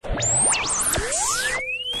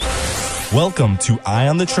Welcome to Eye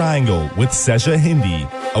on the Triangle with Sesha Hindi,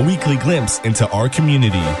 a weekly glimpse into our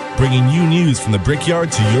community, bringing you news from the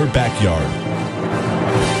brickyard to your backyard.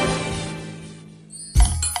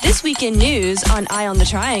 This week in news on Eye on the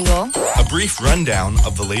Triangle. A brief rundown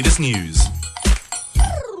of the latest news.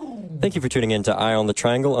 Thank you for tuning in to Eye on the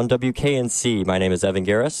Triangle on WKNC. My name is Evan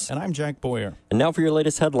Garris. And I'm Jack Boyer. And now for your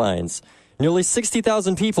latest headlines. Nearly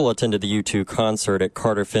 60,000 people attended the U2 concert at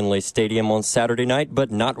Carter Finley Stadium on Saturday night, but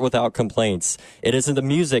not without complaints. It isn't the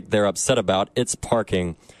music they're upset about, it's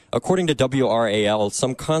parking. According to WRAL,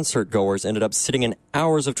 some concert goers ended up sitting in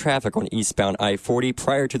hours of traffic on eastbound I-40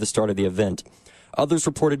 prior to the start of the event. Others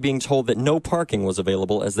reported being told that no parking was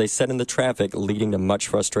available as they sat in the traffic, leading to much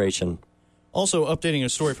frustration. Also, updating a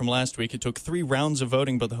story from last week, it took 3 rounds of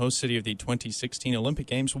voting, but the host city of the 2016 Olympic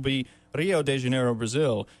Games will be Rio de Janeiro,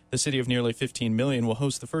 Brazil. The city of nearly 15 million will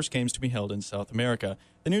host the first games to be held in South America.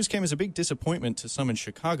 The news came as a big disappointment to some in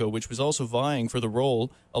Chicago, which was also vying for the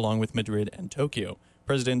role along with Madrid and Tokyo.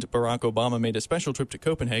 President Barack Obama made a special trip to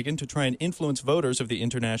Copenhagen to try and influence voters of the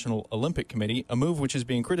International Olympic Committee, a move which is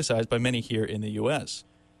being criticized by many here in the U.S.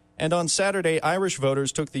 And on Saturday, Irish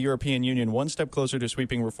voters took the European Union one step closer to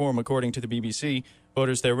sweeping reform, according to the BBC.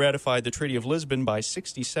 Voters there ratified the Treaty of Lisbon by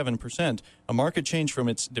 67%, a marked change from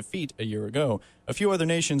its defeat a year ago. A few other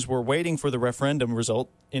nations were waiting for the referendum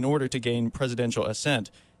result in order to gain presidential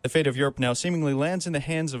assent. The fate of Europe now seemingly lands in the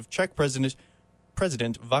hands of Czech President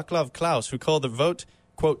Václav Klaus, who called the vote,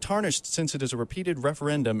 quote, tarnished since it is a repeated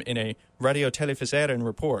referendum in a Radio Televisiren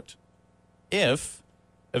report. If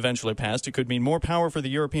eventually passed, it could mean more power for the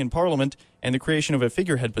European Parliament and the creation of a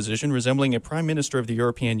figurehead position resembling a Prime Minister of the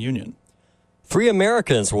European Union. 3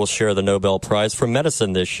 Americans will share the Nobel Prize for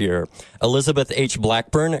Medicine this year. Elizabeth H.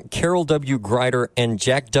 Blackburn, Carol W. Greider, and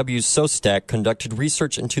Jack W. Sostak conducted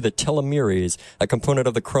research into the telomerase, a component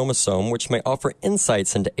of the chromosome which may offer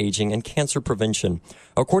insights into aging and cancer prevention.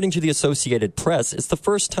 According to the Associated Press, it's the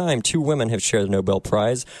first time 2 women have shared the Nobel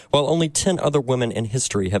Prize, while only 10 other women in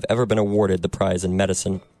history have ever been awarded the prize in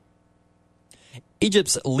medicine.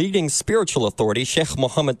 Egypt's leading spiritual authority, Sheikh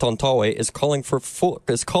Mohammed Tantawi, is calling full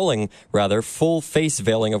face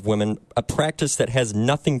veiling of women, a practice that has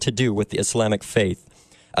nothing to do with the Islamic faith.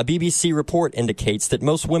 A BBC report indicates that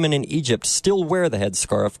most women in Egypt still wear the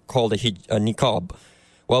headscarf called a niqab.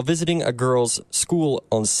 While visiting a girls' school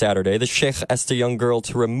on Saturday, the sheikh asked a young girl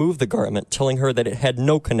to remove the garment, telling her that it had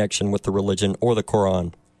no connection with the religion or the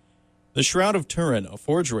Quran. The Shroud of Turin, a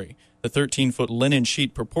forgery. The 13-foot linen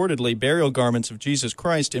sheet, purportedly burial garments of Jesus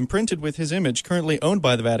Christ, imprinted with his image, currently owned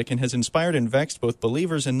by the Vatican, has inspired and vexed both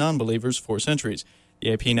believers and non-believers for centuries.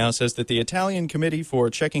 The AP now says that the Italian Committee for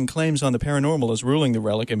Checking Claims on the Paranormal is ruling the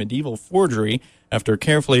relic a medieval forgery after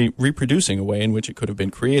carefully reproducing a way in which it could have been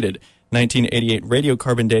created. 1988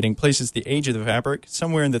 radiocarbon dating places the age of the fabric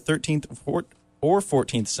somewhere in the 13th or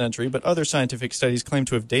 14th century, but other scientific studies claim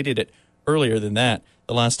to have dated it earlier than that.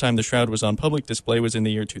 The last time the shroud was on public display was in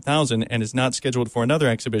the year 2000 and is not scheduled for another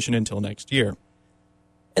exhibition until next year.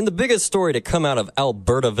 And the biggest story to come out of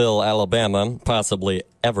Albertaville, Alabama, possibly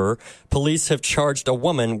ever, police have charged a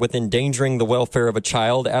woman with endangering the welfare of a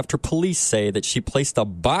child after police say that she placed a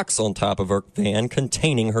box on top of her van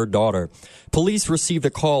containing her daughter. Police received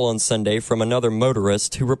a call on Sunday from another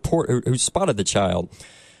motorist who spotted the child.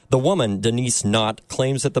 The woman, Denise Knott,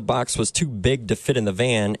 claims that the box was too big to fit in the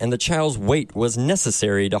van and the child's weight was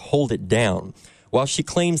necessary to hold it down. While she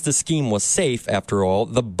claims the scheme was safe, after all,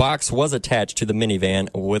 the box was attached to the minivan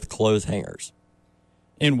with clothes hangers.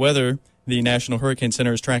 In weather, the National Hurricane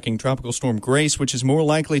Center is tracking Tropical Storm Grace, which is more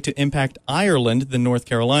likely to impact Ireland than North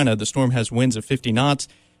Carolina. The storm has winds of 50 knots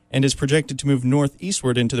and is projected to move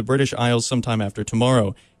northeastward into the British Isles sometime after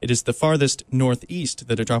tomorrow. It is the farthest northeast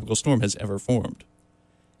that a tropical storm has ever formed.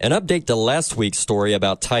 An update to last week's story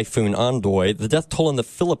about Typhoon Ondoy, the death toll in the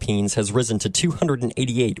Philippines has risen to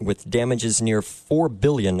 288, with damages near $4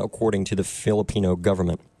 billion, according to the Filipino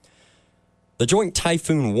government. The Joint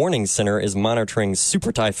Typhoon Warning Center is monitoring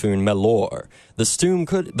Super Typhoon Melor.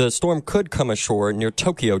 The storm could come ashore near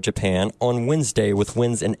Tokyo, Japan, on Wednesday with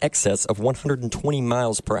winds in excess of 120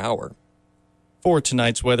 miles per hour. For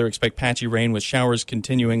tonight's weather, expect patchy rain with showers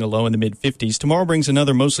continuing, a low in the mid-50s. Tomorrow brings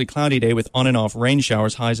another mostly cloudy day with on and off rain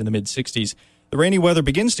showers, highs in the mid-60s. The rainy weather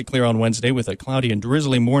begins to clear on Wednesday with a cloudy and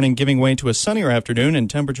drizzly morning, giving way to a sunnier afternoon and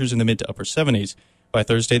temperatures in the mid to upper 70s. By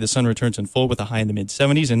Thursday, the sun returns in full with a high in the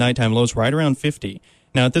mid-70s and nighttime lows right around 50.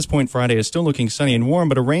 Now, at this point, Friday is still looking sunny and warm,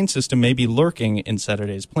 but a rain system may be lurking in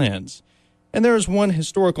Saturday's plans. And there is one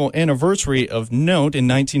historical anniversary of note. In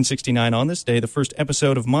 1969, on this day, the first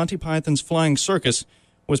episode of Monty Python's Flying Circus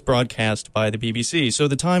was broadcast by the BBC. So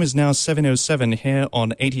the time is now 7:07 here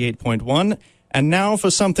on 88.1 And now for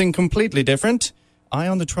something completely different. Eye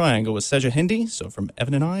on the Triangle with Seja Hindi. So from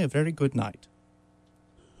Evan and I, a very good night.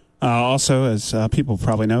 Also, as people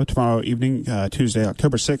probably know, tomorrow evening, Tuesday,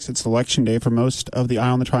 October 6th, it's Election Day for most of the Eye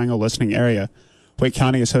on the Triangle listening area. Wake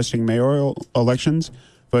County is hosting mayoral elections.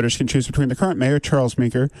 Voters can choose between the current mayor, Charles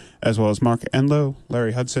Meeker, as well as Mark Enlow,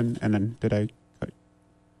 Larry Hudson, and then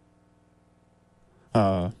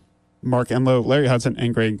Mark Enlow, Larry Hudson,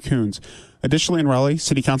 and Greg Coons. Additionally, in Raleigh,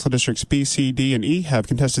 City Council Districts B, C, D, and E have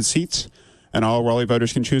contested seats, and all Raleigh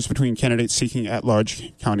voters can choose between candidates seeking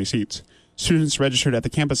at-large county seats. Students registered at the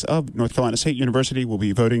campus of North Carolina State University will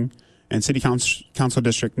be voting in City Council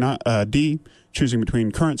District D, choosing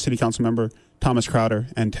between current City Council member Thomas Crowder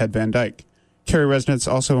and Ted Van Dyke. Cary residents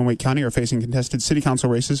also in Wake County are facing contested City Council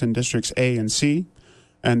races in Districts A and C,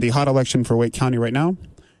 and the hot election for Wake County right now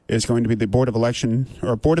is going to be the Board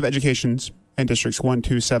of Education's in Districts 1,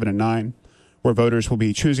 2, 7, and 9, where voters will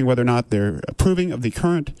be choosing whether or not they're approving of the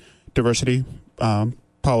current diversity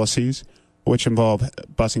policies, which involve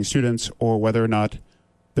busing students, or whether or not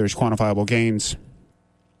there's quantifiable gains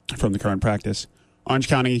from the current practice. Orange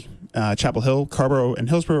County, Chapel Hill, Carrboro, and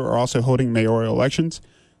Hillsborough are also holding mayoral elections.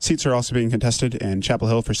 Seats are also being contested in Chapel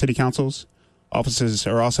Hill for city councils. Offices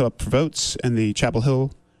are also up for votes in the Chapel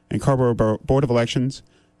Hill and Carrboro Board of Elections,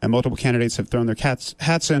 and multiple candidates have thrown their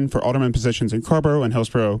hats in for alderman positions in Carrboro and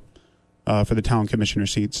Hillsborough for the town commissioner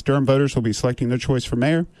seats. Durham voters will be selecting their choice for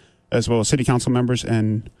mayor, as well as city council members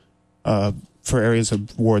and for areas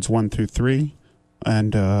of wards 1 through 3.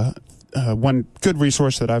 And one good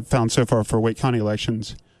resource that I've found so far for Wake County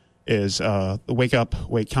elections is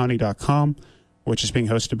wakeupwakecounty.com, which is being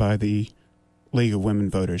hosted by the League of Women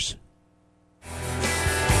Voters.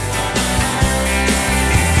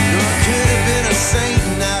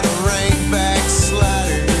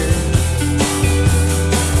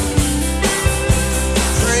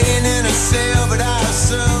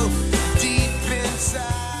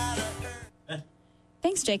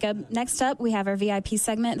 Thanks, Jacob. Next up, we have our VIP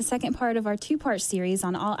segment, the second part of our two-part series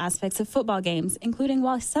on all aspects of football games, including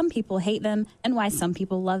why some people hate them and why some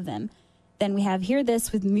people love them. Then we have Hear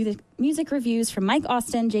This with music reviews from Mike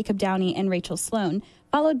Austin, Jacob Downey, and Rachel Sloan,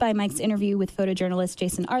 followed by Mike's interview with photojournalist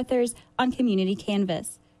Jason Arthurs on Community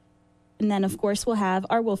Canvas. And then, of course, we'll have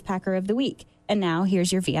our Wolfpacker of the Week. And now,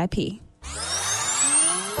 here's your VIP.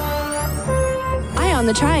 Eye on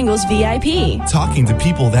the Triangle's VIP. Talking to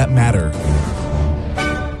people that matter.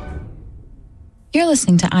 You're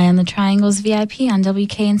listening to Eye on the Triangle's VIP on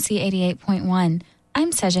WKNC 88.1.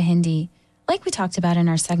 I'm Seja Hindi. Like we talked about in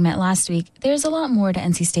our segment last week, there's a lot more to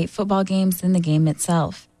NC State football games than the game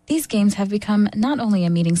itself. These games have become not only a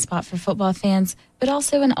meeting spot for football fans, but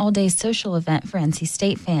also an all-day social event for NC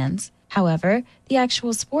State fans. However, the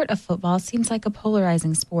actual sport of football seems like a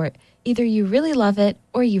polarizing sport. Either you really love it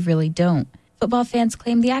or you really don't. Football fans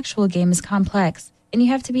claim the actual game is complex, and you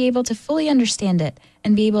have to be able to fully understand it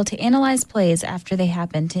and be able to analyze plays after they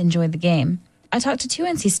happen to enjoy the game. I talked to two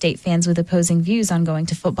NC State fans with opposing views on going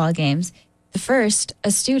to football games. The first, a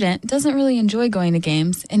student, doesn't really enjoy going to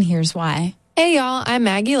games, and here's why. Hey y'all, I'm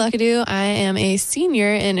Maggie Luckadoo. I am a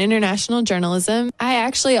senior in international journalism. I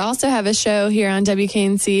actually also have a show here on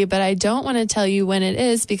WKNC, but I don't want to tell you when it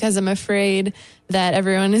is because I'm afraid that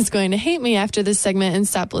everyone is going to hate me after this segment and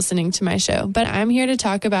stop listening to my show. But I'm here to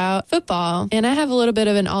talk about football, and I have a little bit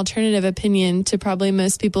of an alternative opinion to probably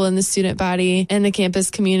most people in the student body and the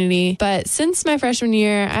campus community. But since my freshman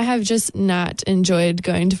year, I have just not enjoyed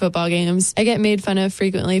going to football games. I get made fun of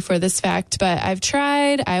frequently for this fact, but I've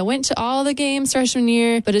tried. I went to all the games freshman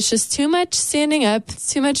year, but it's just too much standing up,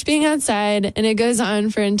 it's too much being outside, and it goes on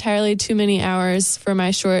for entirely too many hours for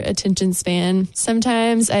my short attention span.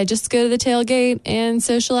 Sometimes I just go to the tailgate and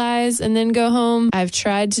socialize and then go home. I've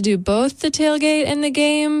tried to do both the tailgate and the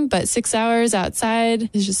game, but 6 hours outside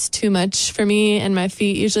is just too much for me, and my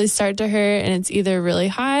feet usually start to hurt, and it's either really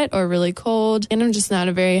hot or really cold, and I'm just not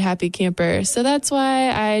a very happy camper. So that's why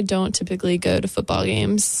I don't typically go to football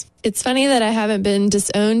games. It's funny that I haven't been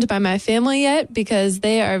disowned by my family yet because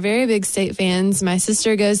they are very big State fans. My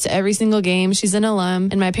sister goes to every single game. She's an alum.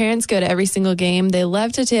 And my parents go to every single game. They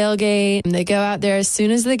love to tailgate. They go out there as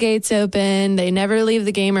soon as the gates open. They never leave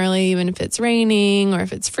the game early, even if it's raining or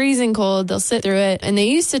if it's freezing cold. They'll sit through it. And they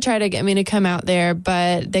used to try to get me to come out there,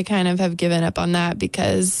 but they kind of have given up on that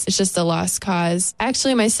because it's just a lost cause.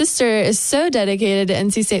 Actually, my sister is so dedicated to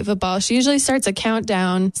NC State football. She usually starts a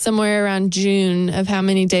countdown somewhere around June of how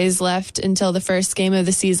many days days left until the first game of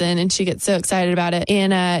the season, and she gets so excited about it.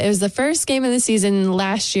 And it was the first game of the season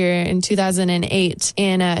last year in 2008,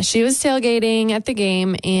 and she was tailgating at the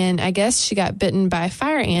game, and I guess she got bitten by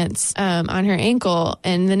fire ants on her ankle,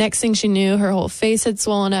 and the next thing she knew, her whole face had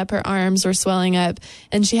swollen up, her arms were swelling up,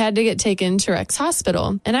 and she had to get taken to Rex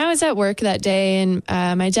Hospital. And I was at work that day, and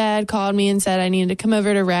my dad called me and said I needed to come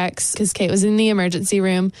over to Rex because Kate was in the emergency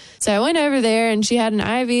room. So I went over there, and she had an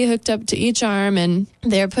IV hooked up to each arm, and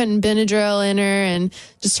they were putting Benadryl in her and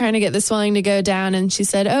just trying to get the swelling to go down. And she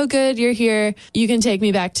said, "Oh, good, you're here. You can take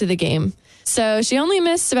me back to the game." So she only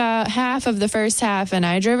missed about half of the first half, and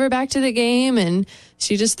I drove her back to the game, and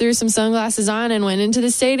she just threw some sunglasses on and went into the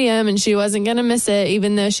stadium, and she wasn't going to miss it,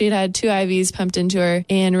 even though she'd had 2 IVs pumped into her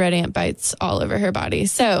and red ant bites all over her body.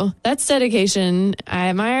 So that's dedication. I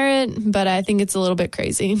admire it, but I think it's a little bit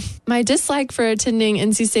crazy. My dislike for attending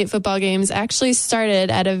NC State football games actually started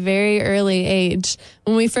at a very early age.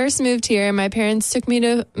 When we first moved here, my parents took me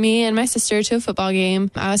and my sister to a football game.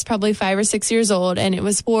 I was probably 5 or 6 years old, and it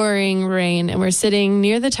was pouring rain, and we're sitting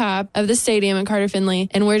near the top of the stadium at Carter Finley,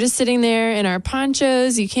 and we're just sitting there in our ponchos.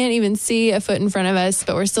 You can't even see a foot in front of us,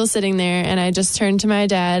 but we're still sitting there. And I just turned to my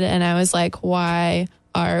dad and I was like, why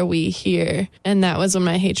are we here? And that was when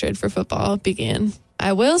my hatred for football began.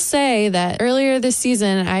 I will say that earlier this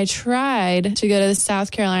season, I tried to go to the South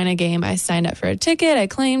Carolina game. I signed up for a ticket. I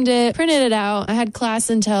claimed it, printed it out. I had class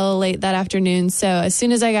until late that afternoon. So as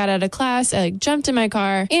soon as I got out of class, I jumped in my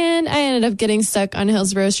car and I ended up getting stuck on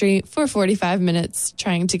Hillsborough Street for 45 minutes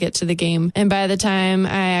trying to get to the game. And by the time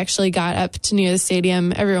I actually got up to near the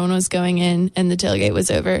stadium, everyone was going in and the tailgate was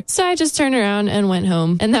over. So I just turned around and went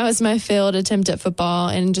home. And that was my failed attempt at football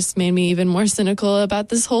and just made me even more cynical about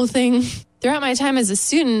this whole thing. Throughout my time as a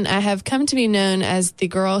student, I have come to be known as the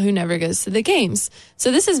girl who never goes to the games.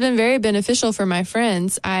 So this has been very beneficial for my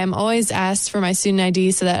friends. I am always asked for my student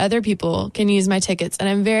ID so that other people can use my tickets. And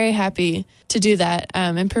I'm very happy to do that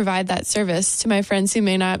and provide that service to my friends who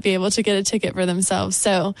may not be able to get a ticket for themselves.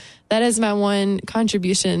 So that is my one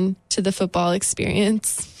contribution to the football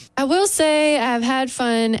experience. I will say I've had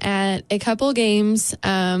fun at a couple games.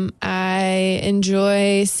 I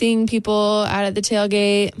enjoy seeing people out at the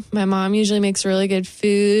tailgate. My mom usually makes really good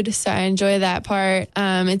food, so I enjoy that part.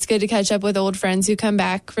 It's good to catch up with old friends who come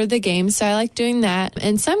back for the games, so I like doing that.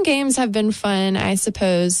 And some games have been fun, I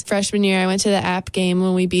suppose. Freshman year, I went to the App game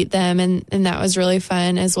when we beat them, and that was really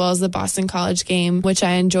fun, as well as the Boston College game, which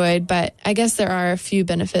I enjoyed. But I guess there are a few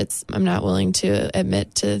benefits. I'm not willing to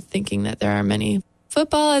admit to thinking that there are many.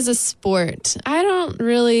 Football as a sport, I don't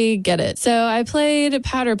really get it. So I played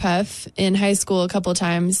powder puff in high school a couple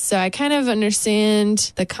times, so I kind of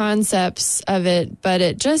understand the concepts of it, but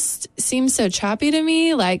it just seems so choppy to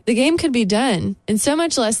me. Like the game could be done in so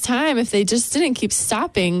much less time if they just didn't keep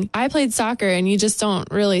stopping. I played soccer and you just don't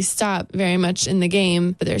really stop very much in the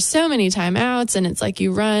game, but there's so many timeouts and it's like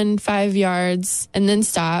you run 5 yards and then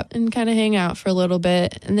stop and kind of hang out for a little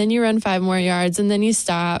bit, and then you run 5 more yards and then you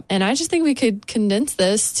stop. And I just think we could condense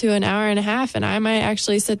this to an hour and a half and I might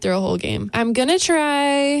actually sit through a whole game. I'm gonna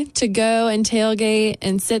try to go and tailgate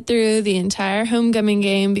and sit through the entire homecoming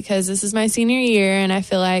game because this is my senior year and I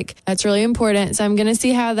feel like that's really important. So I'm gonna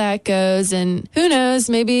see how that goes, and who knows,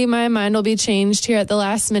 maybe my mind will be changed here at the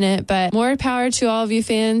last minute. But more power to all of you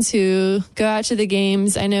fans who go out to the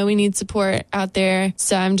games. I know we need support out there,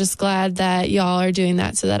 so I'm just glad that y'all are doing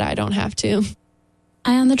that so that I don't have to.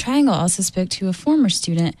 Eye on the Triangle also spoke to a former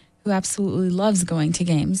student who absolutely loves going to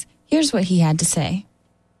games. Here's what he had to say.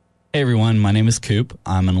 Hey everyone, my name is Coop.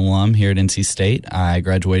 I'm an alum here at NC State. I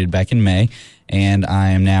graduated back in May, and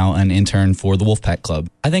I am now an intern for the Wolfpack Club.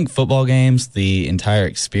 I think football games, the entire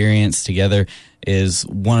experience together, is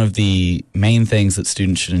one of the main things that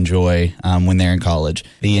students should enjoy when they're in college.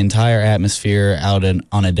 The entire atmosphere out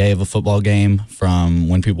on a day of a football game, from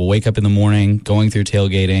when people wake up in the morning, going through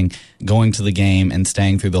tailgating, going to the game, and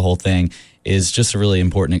staying through the whole thing, is just a really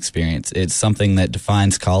important experience. It's something that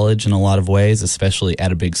defines college in a lot of ways, especially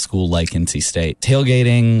at a big school like NC State.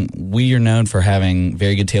 Tailgating, we are known for having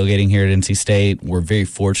very good tailgating here at NC State. We're very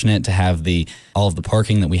fortunate to have all of the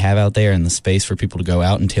parking that we have out there and the space for people to go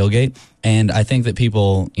out and tailgate. And I think that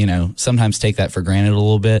people, sometimes take that for granted a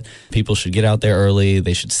little bit. People should get out there early.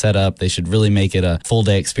 They should set up. They should really make it a full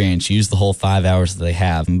day experience. Use the whole 5 hours that they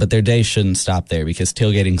have. But their day shouldn't stop there because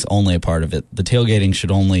tailgating's only a part of it. The tailgating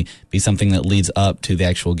should only be something that leads up to the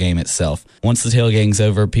actual game itself. Once the tailgating's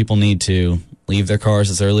over, people need to leave their cars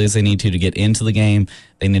as early as they need to get into the game.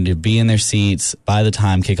 They need to be in their seats by the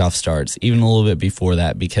time kickoff starts, even a little bit before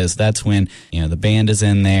that, because that's when, the band is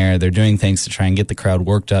in there. They're doing things to try and get the crowd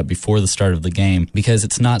worked up before the start of the game, because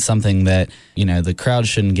it's not something that, the crowd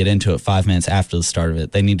shouldn't get into it 5 minutes after the start of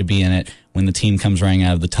it. They need to be in it when the team comes running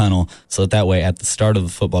out of the tunnel, so that way at the start of the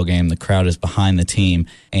football game, the crowd is behind the team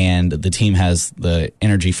and the team has the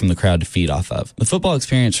energy from the crowd to feed off of. The football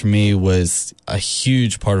experience for me was a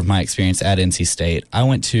huge part of my experience at NC State. I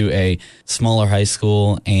went to a smaller high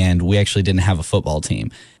school and we actually didn't have a football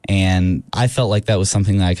team. And I felt like that was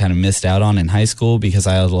something that I kind of missed out on in high school, because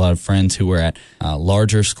I had a lot of friends who were at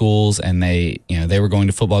larger schools, and they were going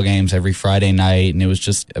to football games every Friday night, and it was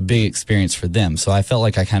just a big experience for them. So I felt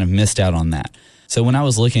like I kind of missed out on that. So when I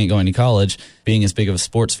was looking at going to college, being as big of a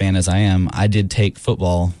sports fan as I am, I did take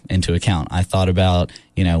football into account. I thought about,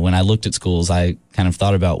 when I looked at schools, I kind of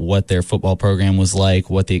thought about what their football program was like,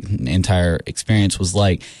 what the entire experience was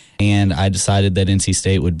like. And I decided that NC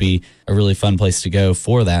State would be a really fun place to go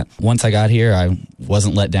for that. Once I got here, I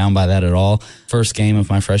wasn't let down by that at all. First game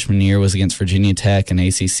of my freshman year was against Virginia Tech, an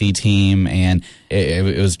ACC team, and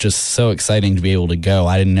it was just so exciting to be able to go.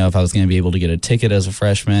 I didn't know if I was going to be able to get a ticket as a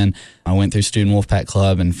freshman. I went through Student Wolfpack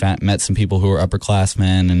Club and met some people who were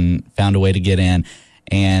upperclassmen and found a way to get in.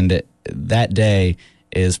 And that day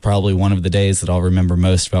is probably one of the days that I'll remember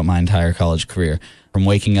most about my entire college career. From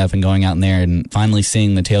waking up and going out in there and finally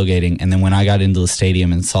seeing the tailgating. And then when I got into the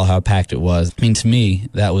stadium and saw how packed it was, to me,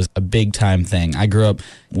 that was a big time thing. I grew up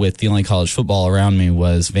with the only college football around me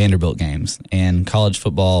was Vanderbilt games. And college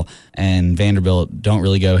football and Vanderbilt don't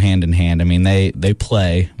really go hand in hand. They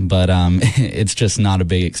play, but it's just not a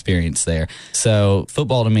big experience there. So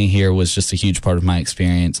football to me here was just a huge part of my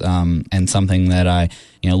experience, and something that I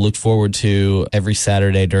looked forward to every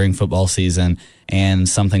Saturday during football season, and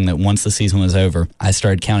something that once the season was over, I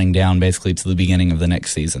started counting down basically to the beginning of the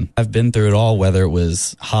next season. I've been through it all, whether it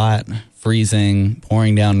was hot, freezing,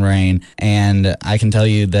 pouring down rain, and I can tell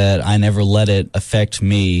you that I never let it affect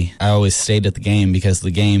me. I always stayed at the game, because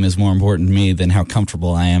the game is more important to me than how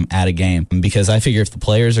comfortable I am at a game. Because I figure if the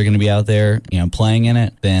players are going to be out there, playing in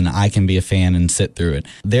it, then I can be a fan and sit through it.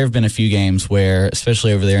 There have been a few games where,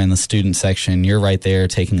 especially over there in the student section, you're right there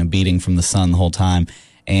taking a beating from the sun the whole time.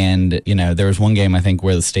 And, there was one game, I think,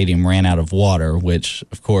 where the stadium ran out of water, which,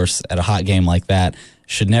 of course, at a hot game like that,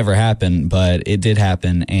 should never happen, but it did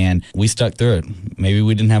happen, and we stuck through it. Maybe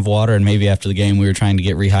we didn't have water, and maybe after the game we were trying to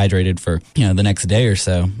get rehydrated for, the next day or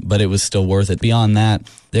so, but it was still worth it. Beyond that,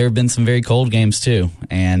 there have been some very cold games too,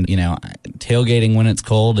 and, tailgating when it's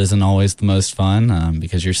cold isn't always the most fun,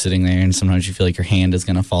 because you're sitting there and sometimes you feel like your hand is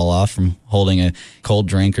going to fall off from holding a cold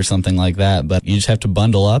drink or something like that, but you just have to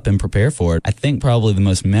bundle up and prepare for it. I think probably the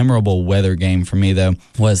most memorable weather game for me, though,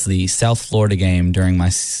 was the South Florida game during my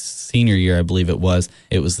senior year, I believe it was.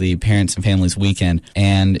 It was the Parents and Families Weekend,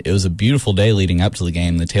 and it was a beautiful day leading up to the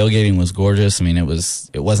game. The tailgating was gorgeous.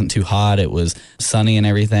 It wasn't too hot. It was sunny and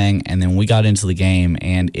everything, and then we got into the game,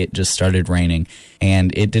 and it just started raining,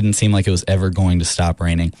 and it didn't seem like it was ever going to stop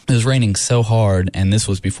raining. It was raining so hard, and this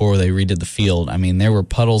was before they redid the field. There were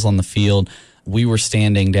puddles on the field. We were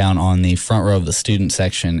standing down on the front row of the student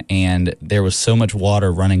section, and there was so much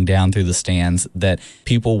water running down through the stands that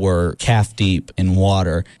people were calf deep in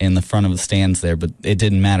water in the front of the stands there, but it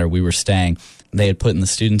didn't matter. We were staying. They had put in the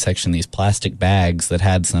student section these plastic bags that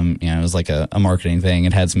had some, it was like a marketing thing.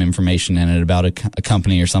 It had some information in it about a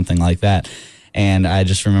company or something like that. And I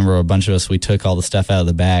just remember a bunch of us, we took all the stuff out of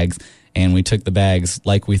the bags, and we took the bags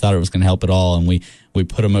like we thought it was going to help at all, and we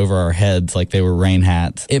put them over our heads like they were rain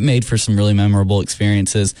hats. It made for some really memorable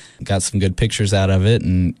experiences. Got some good pictures out of it,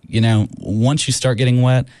 and once you start getting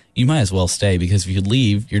wet, you might as well stay, because if you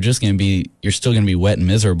leave, you're still going to be wet and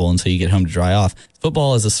miserable until you get home to dry off.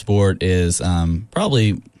 Football as a sport is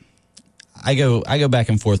probably, I go back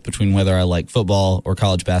and forth between whether I like football or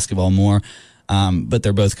college basketball more. But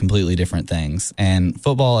they're both completely different things. And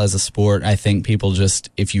football as a sport, I think people just,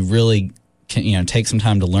 if you really can, take some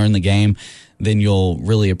time to learn the game, then you'll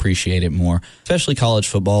really appreciate it more. Especially college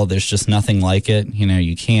football, there's just nothing like it.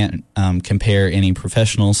 You can't compare any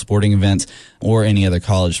professional sporting events or any other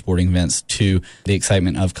college sporting events to the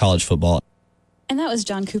excitement of college football. And that was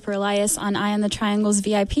John Cooper Elias on Eye on the Triangle's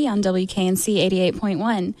VIP on WKNC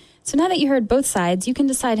 88.1. So now that you heard both sides, you can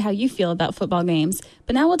decide how you feel about football games.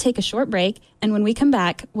 But now we'll take a short break, and when we come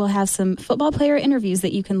back, we'll have some football player interviews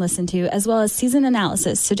that you can listen to, as well as season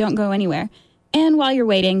analysis, so don't go anywhere. And while you're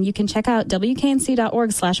waiting, you can check out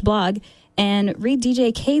WKNC.org/blog and read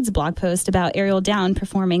DJ Cade's blog post about Ariel Down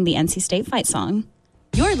performing the NC State fight song.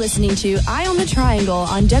 You're listening to Eye on the Triangle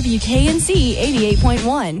on WKNC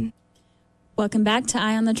 88.1. Welcome back to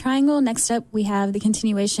Eye on the Triangle. Next up, we have the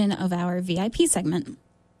continuation of our VIP segment.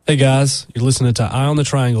 Hey guys, you're listening to Eye on the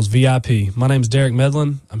Triangle's VIP. My name's Derek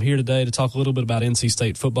Medlin. I'm here today to talk a little bit about NC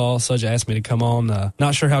State football. Sudja asked me to come on.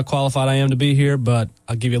 Not sure how qualified I am to be here, but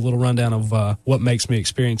I'll give you a little rundown of what makes me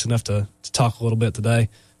experienced enough to talk a little bit today.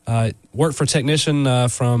 Worked for Technician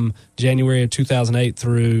from January of 2008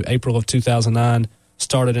 through April of 2009.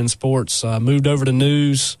 Started in sports, moved over to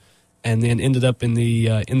news, and then ended up in the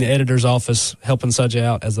editor's office helping Sudja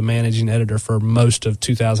out as the managing editor for most of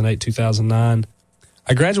 2008, 2009.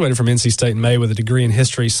 I graduated from NC State in May with a degree in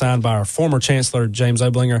history signed by our former chancellor, James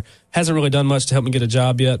Oblinger. Hasn't really done much to help me get a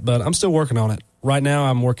job yet, but I'm still working on it. Right now,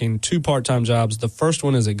 I'm working 2 part-time jobs. The first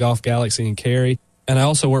one is at Golf Galaxy in Cary, and I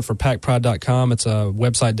also work for PackPride.com. It's a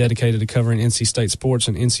website dedicated to covering NC State sports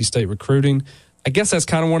and NC State recruiting. I guess that's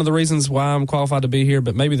kind of one of the reasons why I'm qualified to be here,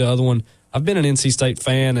 but maybe the other one, I've been an NC State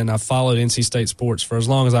fan, and I've followed NC State sports for as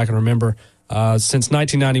long as I can remember. Since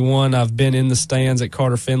 1991, I've been in the stands at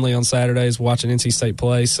Carter Finley on Saturdays watching NC State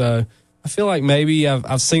play. So I feel like maybe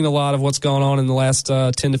I've seen a lot of what's going on in the last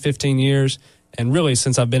 10 to 15 years. And really,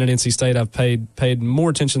 since I've been at NC State, I've paid more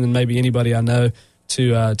attention than maybe anybody I know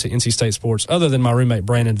to NC State sports, other than my roommate,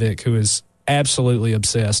 Brandon Vick, who is absolutely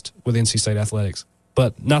obsessed with NC State athletics.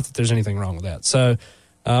 But not that there's anything wrong with that. So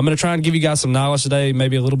I'm going to try and give you guys some knowledge today,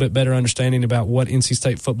 maybe a little bit better understanding about what NC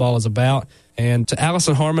State football is about. And to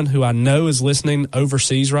Allison Harmon, who I know is listening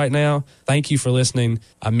overseas right now, thank you for listening.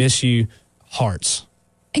 I miss you. Hearts.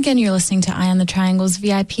 Again, you're listening to Eye on the Triangle's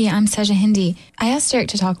VIP. I'm Sesha Hindi. I asked Derek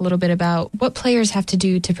to talk a little bit about what players have to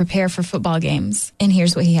do to prepare for football games, and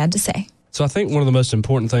here's what he had to say. So I think one of the most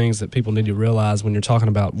important things that people need to realize when you're talking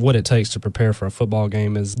about what it takes to prepare for a football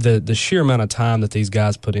game is the sheer amount of time that these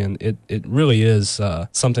guys put in. It really is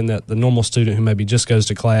something that the normal student who maybe just goes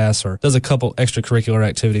to class or does a couple extracurricular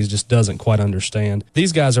activities just doesn't quite understand.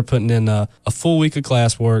 These guys are putting in a full week of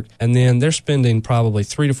classwork, and then they're spending probably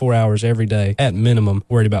 3 to 4 hours every day at minimum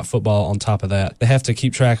worried about football on top of that. They have to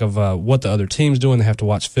keep track of what the other team's doing. They have to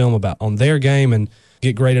watch film on their game and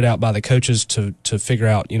get graded out by the coaches to figure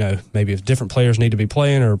out, maybe if different players need to be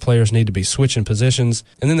playing or players need to be switching positions.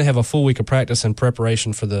 And then they have a full week of practice and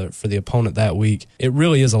preparation for the opponent that week. It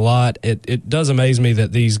really is a lot. It does amaze me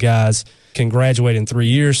that these guys can graduate in 3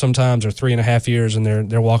 years sometimes or 3.5 years, and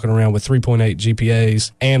they're walking around with 3.8 GPAs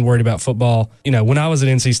and worried about football. When I was at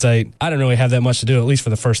NC State, I didn't really have that much to do, at least for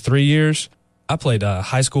the first 3 years. I played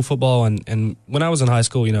high school football, and when I was in high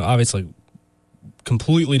school, obviously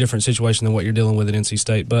completely different situation than what you're dealing with at NC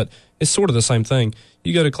State, but it's sort of the same thing.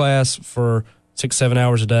 You go to class for 6-7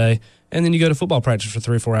 hours a day, and then you go to football practice for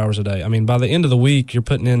 3 or 4 hours a day. I mean, by the end of the week, you're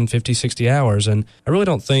putting in 50, 60 hours, and I really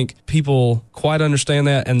don't think people quite understand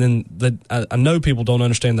that. And then I know people don't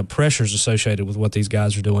understand the pressures associated with what these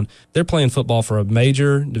guys are doing. They're playing football for a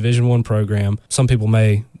major Division I program. Some people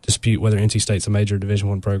may dispute whether NC State's a major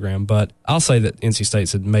Division I program, but I'll say that NC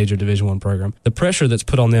State's a major Division I program. The pressure that's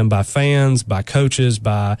put on them by fans, by coaches,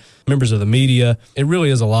 by members of the media, it really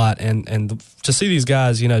is a lot. And to see these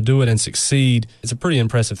guys, do it and succeed, it's a pretty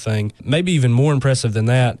impressive thing. Maybe even more impressive than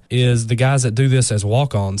that is the guys that do this as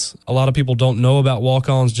walk-ons. A lot of people don't know about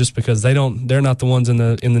walk-ons just because they're not the ones in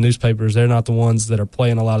the newspapers. They're not the ones that are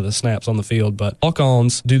playing a lot of the snaps on the field. But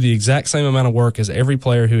walk-ons do the exact same amount of work as every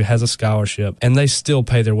player who has a scholarship, and they still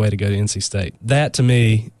pay their way to go to NC State. That, to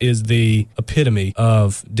me, is the epitome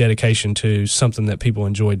of dedication to something that people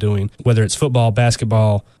enjoy doing, whether it's football,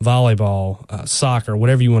 basketball, volleyball, soccer,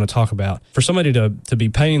 whatever you want to talk about. For somebody to be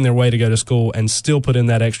paying their way to go to school and still put in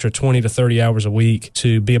that extra 20 to 30 hours a week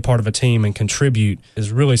to be a part of a team and contribute is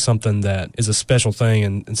really something that is a special thing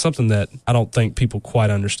and something that I don't think people quite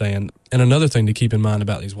understand. And another thing to keep in mind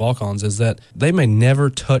about these walk-ons is that they may never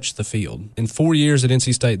touch the field. In 4 years at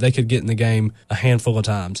NC State, they could get in the game a handful of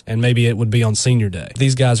times, and maybe it would be on senior day.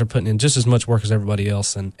 These guys are putting in just as much work as everybody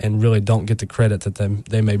else and really don't get the credit that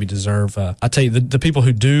they maybe deserve. I tell you, the people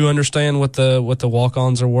who do understand what the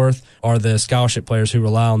walk-ons are worth are the scholarship players who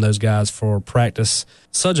rely on those guys for practice.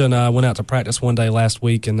 Sudja and I went out to practice one day last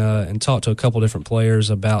week and talked to a couple different players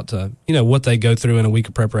about what they go through in a week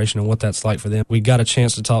of preparation and what that's like for them. We got a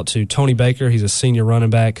chance to talk to Tony Baker. He's a senior running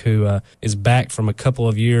back who is back from a couple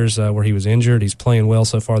of years where he was injured. He's playing well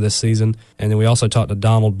so far this season. And then we also talked to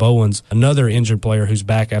Donald Bowens, another injured player who's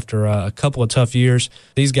back after a couple of tough years.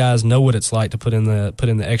 These guys know what it's like to put in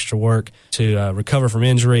the extra work to recover from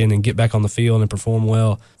injury and then get back on the field and perform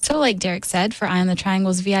well. So like Derek said, for Eye on the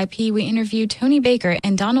Triangle's VIP, we interviewed Tony Baker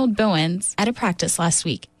and Donald Bowens at a practice last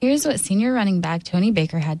week. Here's what senior running back Tony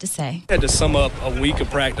Baker had to say. I had to sum up a week of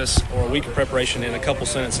practice or a week of preparation in a couple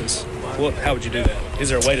sentences. How would you do that? Is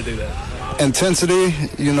there a way to do that? intensity,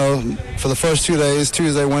 for the first 2 days,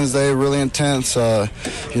 Tuesday, Wednesday, really intense,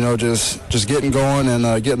 just getting going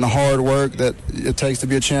and getting the hard work that it takes to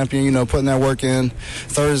be a champion, putting that work in.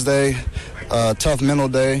 Thursday, tough mental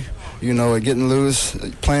day, getting loose,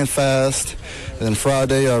 playing fast. And then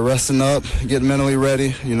Friday, resting up, getting mentally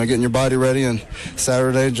ready, getting your body ready. And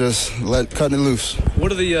Saturday, just cutting it loose.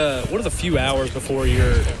 What are the few hours before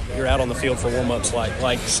you're out on the field for warm-ups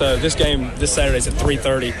like? So this game this Saturday's at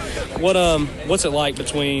 3:30. What's it like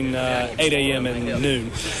between 8 a.m. and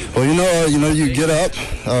noon? Well, you get up,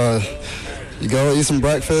 you go eat some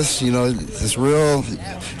breakfast. It's real.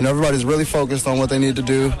 Everybody's really focused on what they need to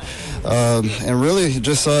do, and really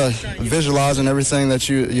just visualizing everything that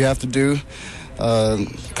you have to do.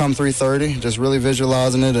 Come 3:30, just really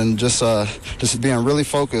visualizing it and just being really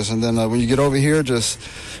focused. And then when you get over here,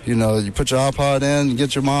 you put your iPod in, you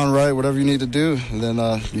get your mind right, whatever you need to do, and then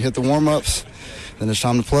you hit the warm-ups, then it's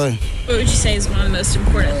time to play. What would you say is one of the most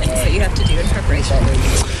important things that you have to do in preparation?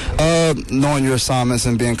 Knowing your assignments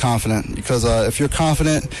and being confident. Because if you're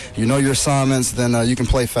confident, you know your assignments, then you can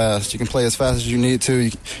play fast. You can play as fast as you need to.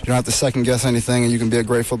 You don't have to second-guess anything, and you can be a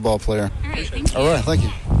great football player. All right, thank you. All right, thank you.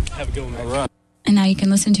 Have a good one. All right. And now you can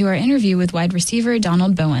listen to our interview with wide receiver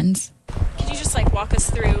Donald Bowens. Could you just walk us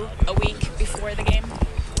through a week before the game?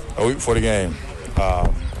 A week before the game,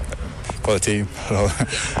 for the team.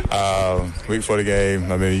 Week before the game,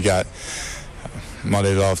 you got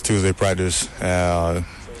Mondays off, Tuesday practice,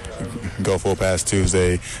 go full pass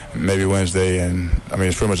Tuesday, maybe Wednesday, and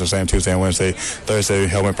it's pretty much the same Tuesday and Wednesday. Thursday,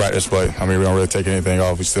 helmet practice, but we don't really take anything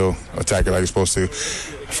off. We still attack it like we're supposed to.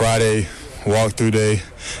 Friday, walk through day,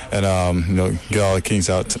 and get all the kinks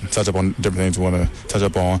out, touch up on different things we want to touch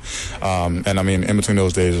up on, and in between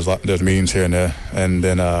those days there's meetings here and there, and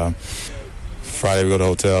then Friday we go to the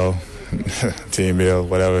hotel, team meal,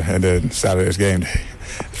 whatever, and then Saturday is game day.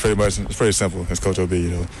 It's pretty simple. It's Coach OB,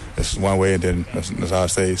 it's one way, and then that's how I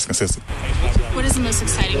stay consistent. What is the most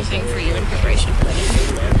exciting thing for you in preparation for the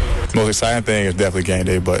game? The most exciting thing is definitely game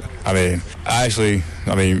day, but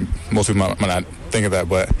most people might not think of that,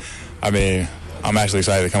 but I'm actually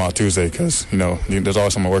excited to come out Tuesday because, there's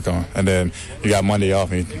always something to work on. And then you got Monday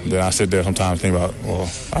off, and then I sit there sometimes and think about, well,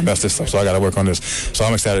 I messed this up, so I got to work on this. So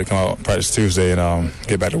I'm excited to come out practice Tuesday and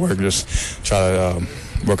get back to work and just try to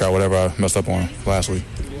work out whatever I messed up on last week.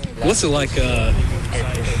 What's it like?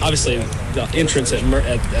 Obviously, the entrance at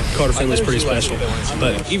Carter Finley is pretty special.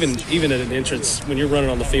 But even at an entrance, when you're running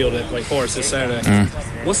on the field at Wake Forest this Saturday,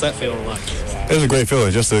 what's that feeling like? It's a great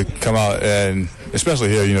feeling just to come out, and especially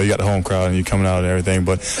here, you got the home crowd and you coming out and everything.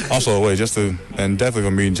 But also a way and definitely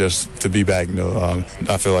for me, just to be back.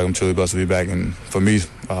 I feel like I'm truly blessed to be back, and for me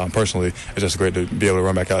personally, it's just great to be able to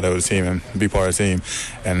run back out there with the team and be part of the team.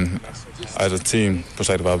 And as a team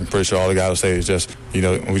perspective, I'm pretty sure all the guys will say is just, we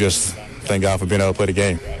just thank God for being able to play the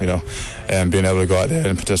game, and being able to go out there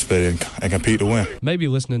and participate and compete to win. Maybe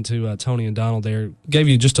listening to Tony and Donald there gave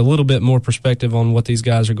you just a little bit more perspective on what these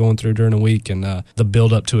guys are going through during a week and the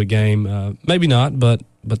build up to a game. Maybe not, but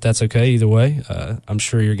that's okay either way. I'm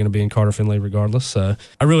sure you're going to be in Carter Finley regardless. I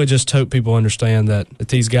really just hope people understand that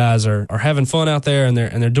these guys are having fun out there and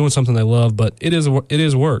they're doing something they love, but it is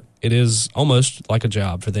work. It is almost like a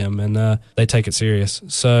job for them, and they take it serious.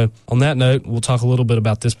 So on that note, we'll talk a little bit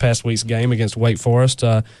about this past week's game against Wake Forest. It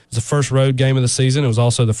was the first road game of the season. It was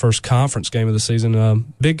also the first conference game of the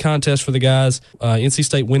season. Big contest for the guys. NC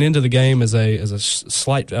State went into the game as a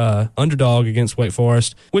slight underdog against Wake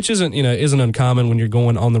Forest, which isn't uncommon when you're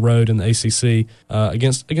going on the road in the ACC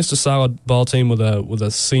against a solid ball team with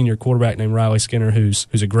a senior quarterback named Riley Skinner, who's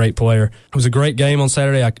a great player. It was a great game on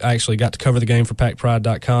Saturday. I actually got to cover the game for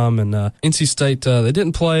PackPride.com. And NC State, they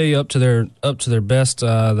didn't play up to their best.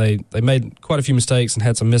 They made quite a few mistakes and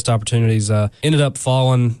had some missed opportunities. Ended up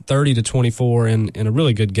falling 30-24 in a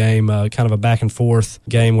really good game, kind of a back and forth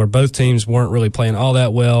game where both teams weren't really playing all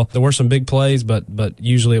that well. There were some big plays, but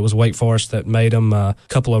usually it was Wake Forest that made them. A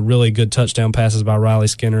couple of really good touchdown passes by Riley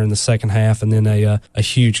Skinner in the second half, and then a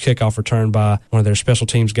huge kickoff return by one of their special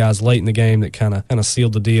teams guys late in the game that kind of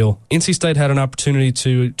sealed the deal. NC State had an opportunity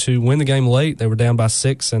to win the game late. They were down by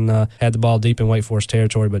 6 and had the ball deep in Wake Forest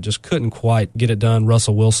territory, but just couldn't quite get it done.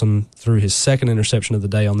 Russell Wilson threw his second interception of the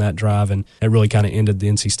day on that drive, and it really kind of ended the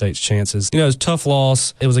NC State's chances. It was a tough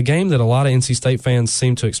loss. It was a game that a lot of NC State fans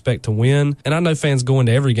seem to expect to win, and I know fans go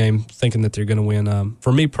into every game thinking that they're going to win.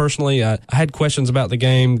 For me personally, I had questions about the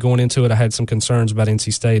game going into it. I had some concerns about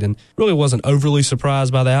NC State and really wasn't overly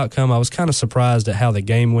surprised by the outcome. I was kind of surprised at how the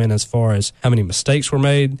game went as far as how many mistakes were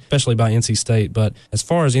made, especially by NC State. But as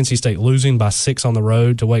far as NC State losing by 6 on the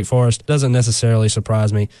road to Wake Forest doesn't necessarily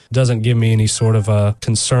surprise me. Doesn't give me any sort of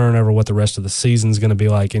concern over what the rest of the season is going to be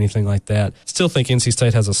like, anything like that. Still think NC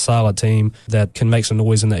State has a solid team that can make some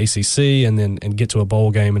noise in the ACC and get to a bowl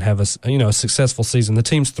game and have a successful season. The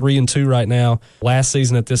team's 3-2 right now. Last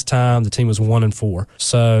season at this time, the team was 1-4.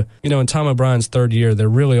 So, in Tom O'Brien's third year, there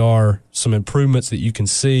really are some improvements that you can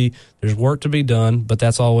see. There's work to be done, but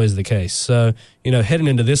that's always the case. So, heading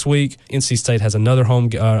into this week, NC State has another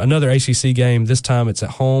ACC game. This time it's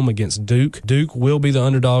at home against Duke. Duke will be the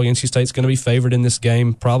underdog. NC State's going to be favored in this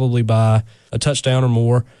game, probably by a touchdown or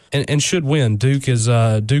more, and should win. Duke is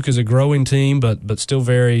a growing team, but still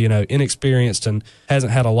very inexperienced and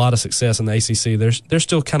hasn't had a lot of success in the ACC. They're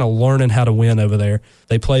still kind of learning how to win over there.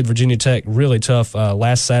 They played Virginia Tech really tough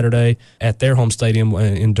last Saturday at their home stadium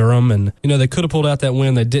in Durham, and they could have pulled out that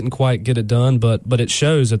win. They didn't quite get it done, but it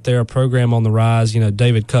shows that they're a program on the rise.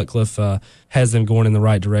 David Cutcliffe has them going in the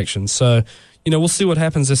right direction. So, we'll see what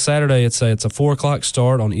happens this Saturday. It's a 4:00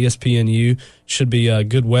 start on ESPNU. Should be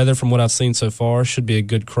good weather from what I've seen so far. Should be a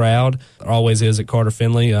good crowd. There always is at Carter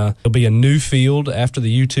Finley. There'll be a new field after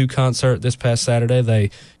the U2 concert this past Saturday.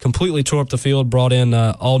 They completely tore up the field, brought in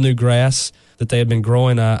all new grass that they had been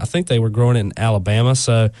growing. I think they were growing it in Alabama.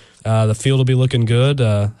 So the field will be looking good.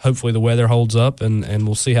 Hopefully the weather holds up, and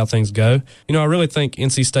we'll see how things go. I really think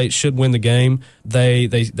NC State should win the game. They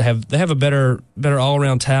have a better all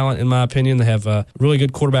around talent, in my opinion. They have a really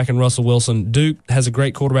good quarterback in Russell Wilson. Duke has a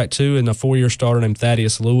great quarterback too, and a 4-year starter named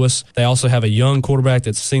Thaddeus Lewis. They also have a young quarterback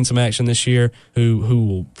that's seen some action this year, who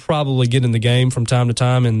will probably get in the game from time to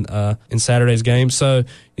time in Saturday's game. So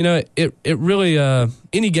it really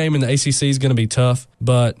any game in the ACC is going to be tough,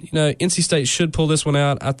 but NC State should pull this one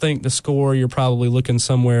out. I think the score, you're probably looking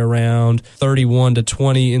somewhere around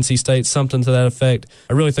 31-20 NC State, something to that effect.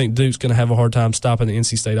 I really think Duke's going to have a hard time stopping the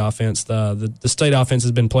NC State offense. The state offense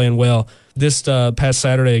has been playing well. This past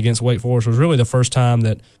Saturday against Wake Forest was really the first time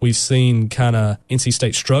that we've seen kind of NC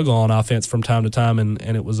State struggle on offense from time to time, and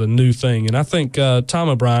it was a new thing. And I think Tom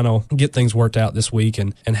O'Brien will get things worked out this week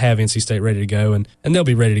and have NC State ready to go, and they'll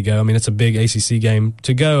be ready to go. I mean, it's a big ACC game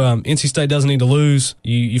to go. NC State doesn't need to lose.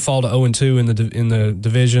 You fall to 0-2 in the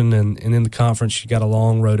division, and in the conference, you got a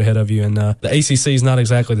long road ahead of you. And the ACC is not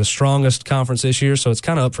exactly the strongest conference this year, so it's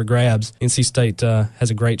kind of up for grabs. NC State has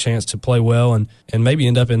a great chance to play well and maybe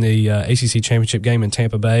end up in the ACC championship game in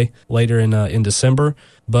Tampa Bay later in December.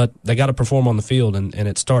 But they got to perform on the field, and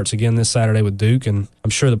it starts again this Saturday with Duke, and I'm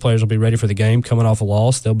sure the players will be ready for the game. Coming off a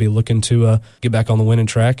loss, they'll be looking to get back on the winning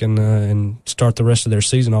track and start the rest of their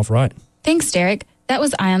season off right. Thanks, Derek. That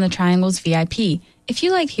was Eye on the Triangle's VIP. If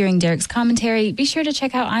you like hearing Derek's commentary, be sure to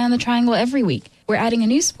check out Eye on the Triangle every week. We're adding a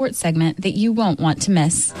new sports segment that you won't want to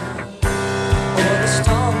miss.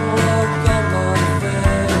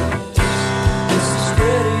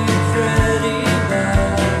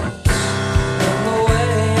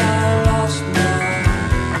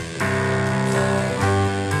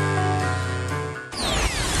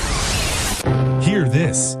 Hear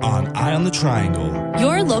this on Eye on the Triangle.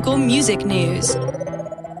 Your local music news.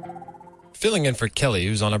 Filling in for Kelly,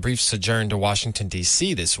 who's on a brief sojourn to Washington,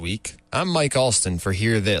 D.C. this week, I'm Mike Alston for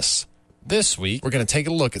Hear This. This week, we're going to take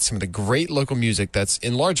a look at some of the great local music that's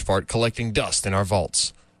in large part collecting dust in our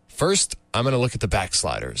vaults. First, I'm going to look at the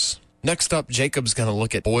Backsliders. Next up, Jacob's going to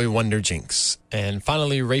look at Boy Wonder Jinx. And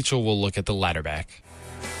finally, Rachel will look at the Ladderback.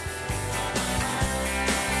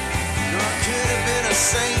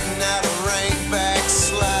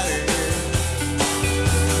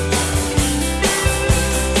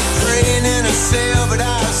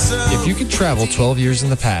 If you could travel 12 years in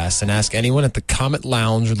the past and ask anyone at the Comet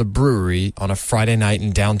Lounge or the brewery on a Friday night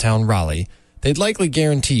in downtown Raleigh, they'd likely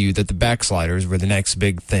guarantee you that the Backsliders were the next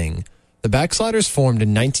big thing. The Backsliders formed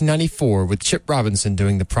in 1994 with Chip Robinson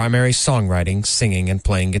doing the primary songwriting, singing, and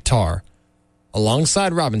playing guitar.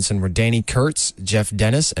 Alongside Robinson were Danny Kurtz, Jeff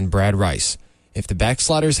Dennis, and Brad Rice. If the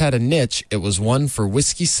Backsliders had a niche, it was one for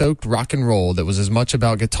whiskey-soaked rock and roll that was as much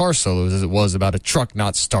about guitar solos as it was about a truck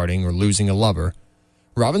not starting or losing a lover.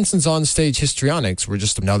 Robinson's on-stage histrionics were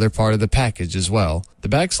just another part of the package as well. The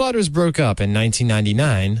Backsliders broke up in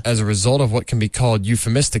 1999 as a result of what can be called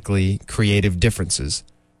euphemistically creative differences.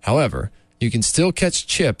 However, you can still catch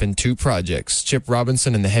Chip in two projects, Chip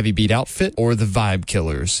Robinson and the Heavy Beat Outfit or the Vibe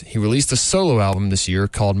Killers. He released a solo album this year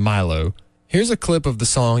called Milo. Here's a clip of the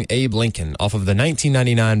song Abe Lincoln off of the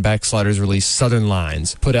 1999 Backsliders release Southern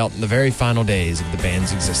Lines, put out in the very final days of the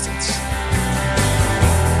band's existence.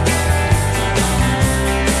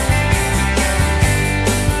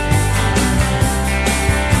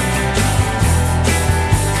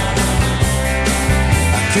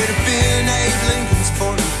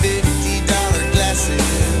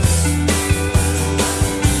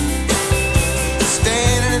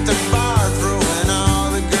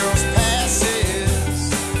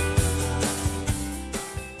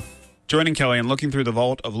 Joining Kelly and looking through the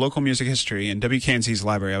vault of local music history in WKNC's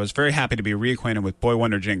library, I was very happy to be reacquainted with Boy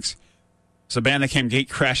Wonder Jinx. It's a band that came gate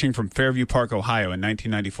crashing from Fairview Park, Ohio in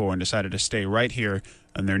 1994 and decided to stay right here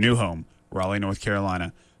in their new home, Raleigh, North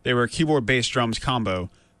Carolina. They were a keyboard bass drums combo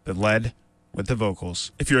that led with the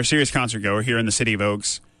vocals. If you're a serious concert goer here in the city of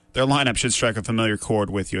Oaks, their lineup should strike a familiar chord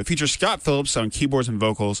with you. It features Scott Phillips on keyboards and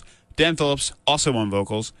vocals, Dan Phillips also on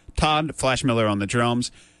vocals, Todd Flash Miller on the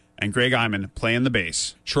drums, and Greg Iman playing the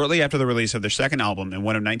bass. Shortly after the release of their second album and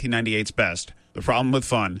one of 1998's best, The Problem with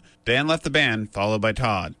Fun, Dan left the band, followed by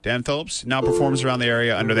Todd. Dan Phillips now performs around the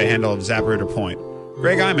area under the handle of Zapruder Point.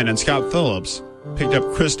 Greg Iman and Scott Phillips picked up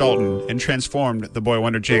Chris Dalton and transformed the Boy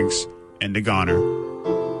Wonder Jinx into Goner.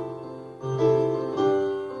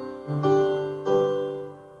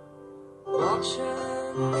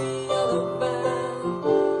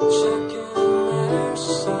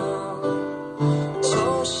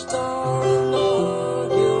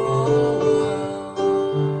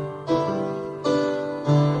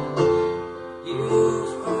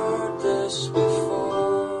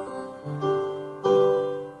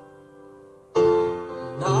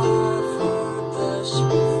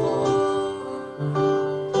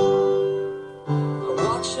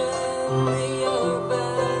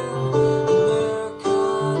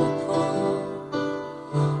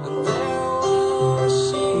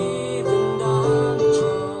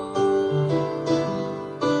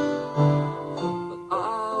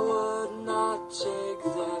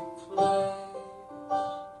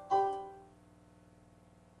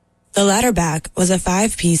 The Ladderback was a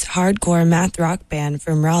 5-piece hardcore math rock band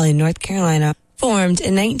from Raleigh, North Carolina, formed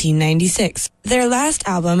in 1996. Their last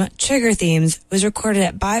album, Trigger Themes, was recorded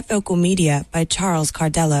at Bifocal Media by Charles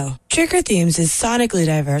Cardello. Trigger Themes is sonically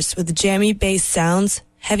diverse with jammy bass sounds,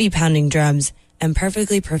 heavy pounding drums, and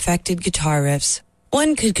perfectly perfected guitar riffs.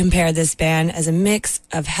 One could compare this band as a mix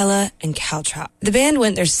of Hella and Caltrop. The band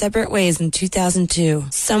went their separate ways in 2002.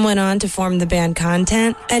 Some went on to form the band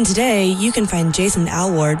Content, and today you can find Jason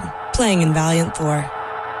Alward playing in Valiant Thor.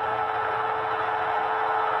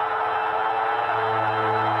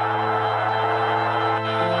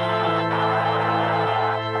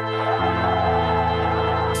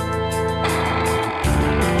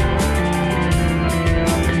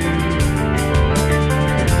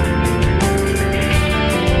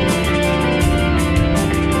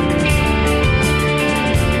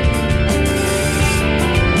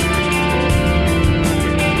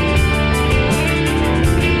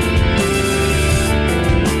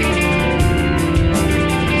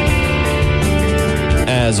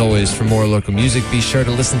 As always, for more local music, be sure to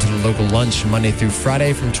listen to the Local Lunch Monday through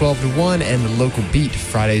Friday from 12 to 1 and the Local Beat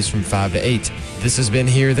Fridays from 5 to 8. This has been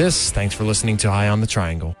Hear This. Thanks for listening to Eye on the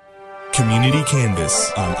Triangle. Community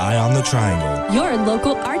Canvas on Eye on the Triangle. Your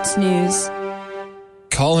local arts news.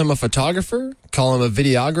 Call him a photographer, call him a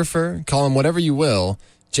videographer, call him whatever you will.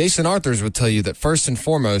 Jason Arthurs would tell you that first and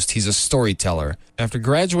foremost, he's a storyteller. After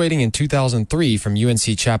graduating in 2003 from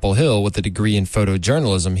UNC Chapel Hill with a degree in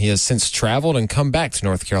photojournalism, he has since traveled and come back to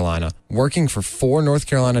North Carolina, working for 4 North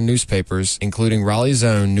Carolina newspapers, including Raleigh's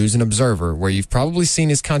own News and Observer, where you've probably seen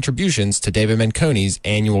his contributions to David Manconi's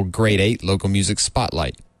annual Grade 8 Local Music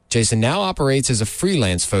Spotlight. Jason now operates as a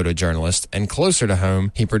freelance photojournalist, and closer to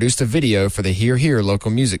home, he produced a video for the Hear Hear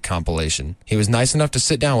local music compilation. He was nice enough to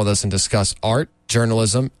sit down with us and discuss art,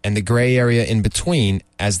 journalism, and the gray area in between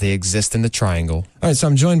as they exist in the Triangle. All right, so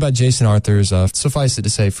I'm joined by Jason Arthurs, suffice it to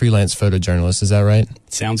say, freelance photojournalist. Is that right?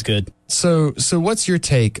 Sounds good. So what's your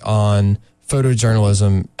take on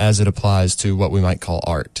photojournalism as it applies to what we might call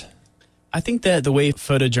art? I think that the way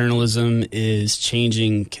photojournalism is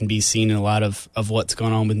changing can be seen in a lot of what's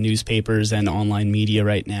going on with newspapers and online media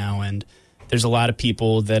right now. And there's a lot of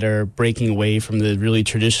people that are breaking away from the really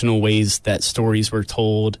traditional ways that stories were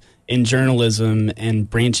told in journalism and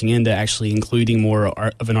branching into actually including more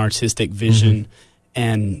of an artistic vision.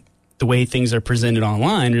 And the way things are presented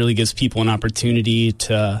online really gives people an opportunity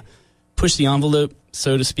to push the envelope,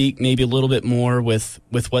 so to speak, maybe a little bit more with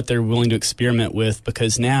what they're willing to experiment with,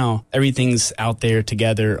 because now everything's out there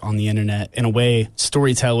together on the internet. In a way,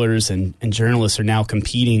 storytellers and journalists are now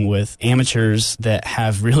competing with amateurs that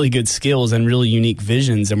have really good skills and really unique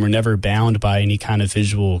visions, and we're never bound by any kind of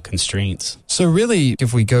visual constraints. So really,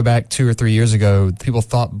 if we go back 2 or 3 years ago, people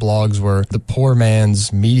thought blogs were the poor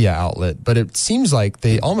man's media outlet, but it seems like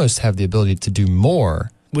they almost have the ability to do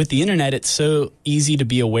more. With the internet, it's so easy to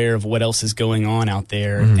be aware of what else is going on out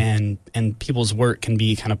there, and people's work can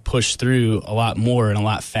be kind of pushed through a lot more and a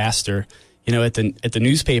lot faster. You know, at the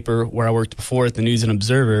newspaper where I worked before, at the News and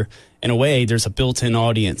Observer, in a way, there's a built-in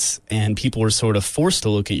audience, and people are sort of forced to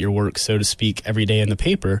look at your work, so to speak, every day in the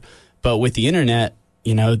paper. But with the internet,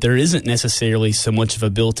 you know, there isn't necessarily so much of a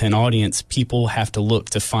built-in audience. People have to look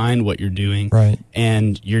to find what you're doing. Right.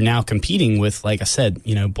 And you're now competing with, like I said,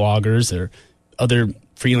 you know, bloggers or other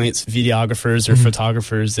freelance videographers or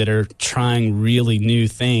photographers that are trying really new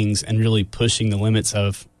things and really pushing the limits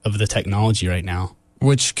of the technology right now.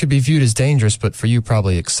 Which could be viewed as dangerous, but for you,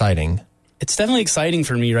 probably exciting. It's definitely exciting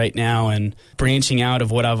for me right now, and branching out of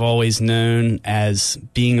what I've always known as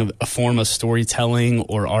being a form of storytelling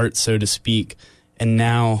or art, so to speak, and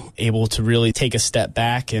now able to really take a step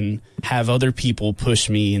back and have other people push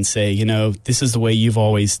me and say, you know, this is the way you've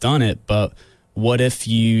always done it, but what if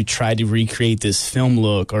you try to recreate this film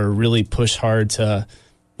look or really push hard to,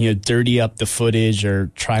 you know, dirty up the footage or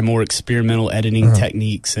try more experimental editing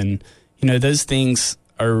techniques? And, you know, those things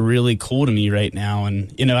are really cool to me right now.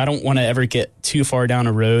 And, you know, I don't want to ever get too far down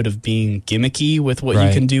a road of being gimmicky with what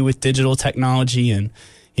you can do with digital technology. And,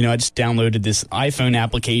 you know, I just downloaded this iPhone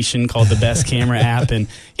application called the Best Camera app. And,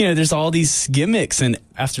 you know, there's all these gimmicks. And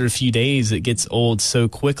after a few days, it gets old so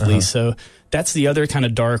quickly. So that's the other kind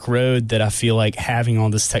of dark road that I feel like having all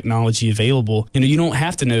this technology available. You know, you don't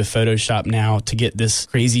have to know Photoshop now to get this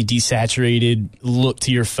crazy desaturated look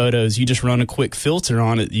to your photos. You just run a quick filter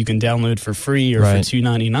on it. You can download for free or for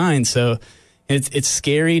 $2.99. So it's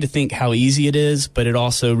scary to think how easy it is, but it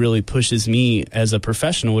also really pushes me as a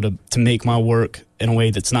professional to make my work in a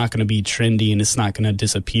way that's not going to be trendy and it's not going to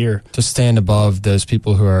disappear. To stand above those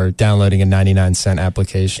people who are downloading a 99-cent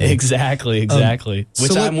application. Exactly.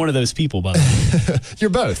 Which I'm one of those people, by the way.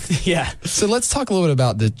 You're both. Yeah. So let's talk a little bit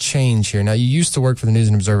about the change here. Now, you used to work for the News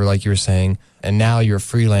and Observer, like you were saying, and now you're a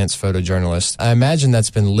freelance photojournalist. I imagine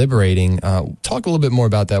that's been liberating. Talk a little bit more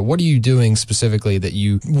about that. What are you doing specifically that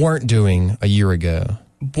you weren't doing a year ago?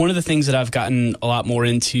 One of the things that I've gotten a lot more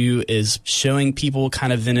into is showing people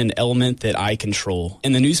kind of in an element that I control.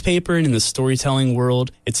 In the newspaper and in the storytelling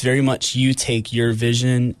world, it's very much you take your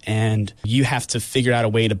vision and you have to figure out a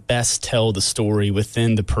way to best tell the story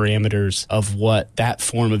within the parameters of what that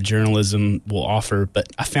form of journalism will offer. But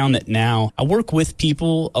I found that now I work with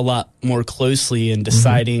people a lot more closely in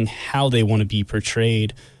deciding how they want to be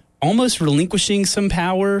portrayed, almost relinquishing some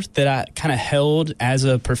power that I kind of held as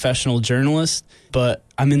a professional journalist. But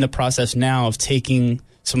I'm in the process now of taking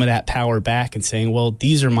some of that power back and saying, well,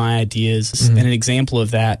 these are my ideas. And an example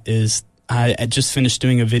of that is I just finished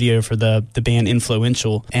doing a video for the band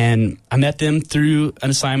Influential, and I met them through an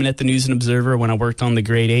assignment at the News and Observer when I worked on the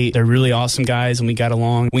Grade 8. They're really awesome guys, and we got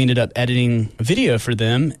along. We ended up editing a video for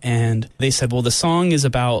them, and they said, well, the song is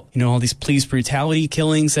about, you know, all these police brutality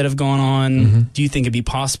killings that have gone on. Do you think it'd be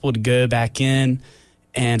possible to go back in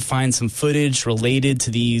and find some footage related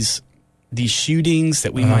to these shootings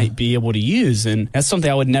that we might be able to use? And that's something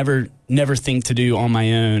I would never think to do on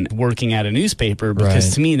my own working at a newspaper,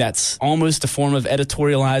 because to me that's almost a form of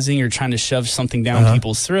editorializing or trying to shove something down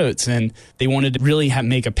people's throats. And they wanted to really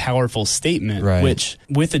make a powerful statement, which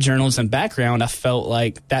with the journalism background, I felt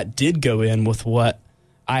like that did go in with what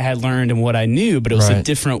I had learned and what I knew, but it was a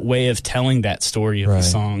different way of telling that story of the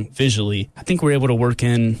song visually. I think we're able to work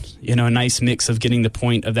in, you know, a nice mix of getting the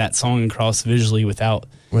point of that song across visually without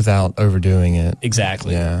overdoing it.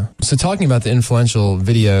 Exactly. Yeah. So talking about the Influential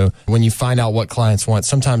video, when you find out what clients want,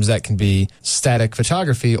 sometimes that can be static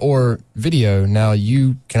photography or video. Now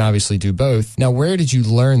you can obviously do both. Now, where did you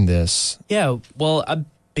learn this? Yeah, well, I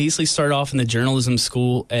basically started off in the journalism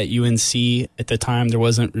school at UNC. At the time, there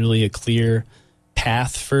wasn't really a clear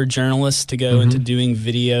path for journalists to go into doing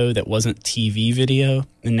video that wasn't TV video.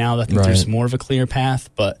 And now I think there's more of a clear path.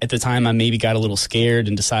 But at the time, I maybe got a little scared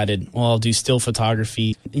and decided, well, I'll do still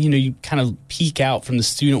photography. You know, you kind of peek out from the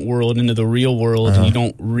student world into the real world, and you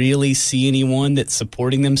don't really see anyone that's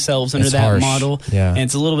supporting themselves under that model. And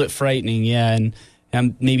it's a little bit frightening, and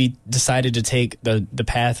I maybe decided to take the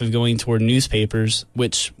path of going toward newspapers,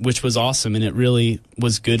 which was awesome, and it really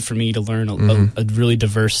was good for me to learn a really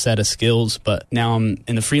diverse set of skills. But now I'm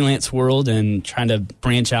in the freelance world and trying to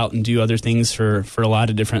branch out and do other things for a lot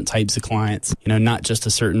of different types of clients, you know, not just a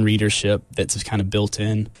certain readership that's kind of built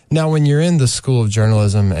in. Now, when you're in the School of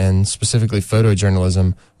Journalism and specifically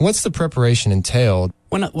photojournalism, what's the preparation entailed?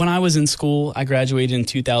 When I was in school, I graduated in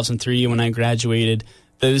 2003. When I graduated,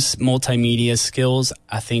 those multimedia skills,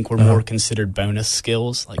 I think, were more considered bonus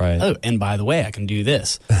skills. Like, oh, and by the way, I can do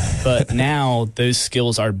this. But now those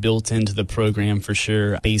skills are built into the program for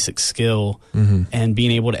sure. Basic skill and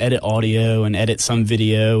being able to edit audio and edit some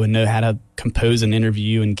video and know how to compose an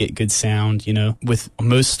interview and get good sound. With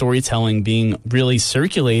most storytelling being really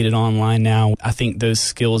circulated online now, I think those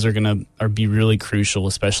skills are going to be really crucial,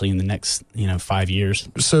 especially in the next 5 years.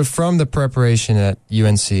 So from the preparation at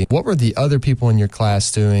UNC, what were the other people in your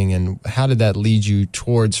class doing, and how did that lead you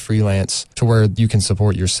towards freelance to where you can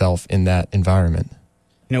support yourself in that environment?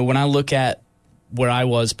 When I look at where I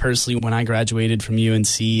was personally when I graduated from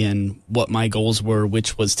UNC and what my goals were,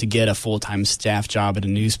 which was to get a full-time staff job at a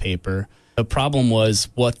newspaper, the problem was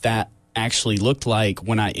what that actually looked like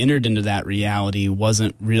when I entered into that reality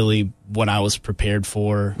wasn't really what I was prepared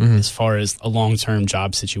for as far as a long-term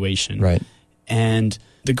job situation. Right. And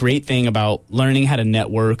the great thing about learning how to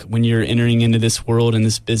network when you're entering into this world and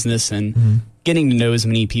this business and getting to know as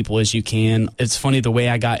many people as you can. It's funny, the way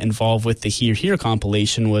I got involved with the Here Here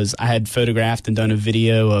compilation was I had photographed and done a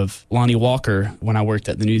video of Lonnie Walker when I worked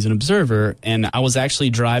at the News and Observer, and I was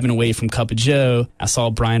actually driving away from Cup of Joe. I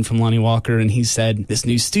saw Brian from Lonnie Walker, and he said, this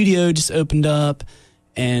new studio just opened up,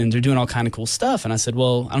 and they're doing all kind of cool stuff. And I said,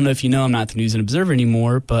 well, I don't know if you know, I'm not the News and Observer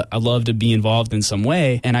anymore, but I'd love to be involved in some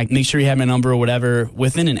way. And I make sure you have my number or whatever.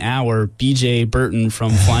 Within an hour, BJ Burton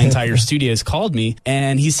from Flying Tiger Studios called me,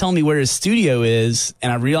 and he's telling me where his studio is.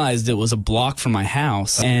 And I realized it was a block from my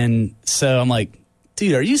house. And so I'm like,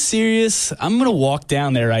 dude, are you serious? I'm going to walk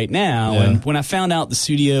down there right now. Yeah. And when I found out the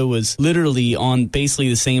studio was literally on basically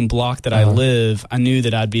the same block that I live, I knew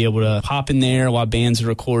that I'd be able to hop in there while bands are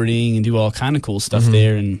recording and do all kind of cool stuff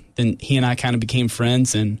there. And then he and I kind of became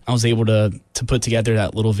friends, and I was able to put together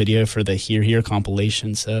that little video for the Here Here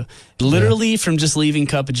compilation. So literally from just leaving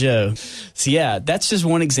Cup of Joe. So yeah, that's just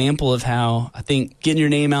one example of how I think getting your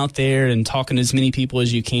name out there and talking to as many people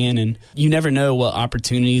as you can, and you never know what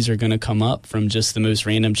opportunities are going to come up from just the most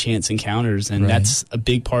random chance encounters. And that's a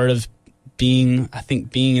big part of being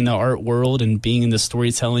in the art world and being in the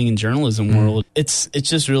storytelling and journalism world. It's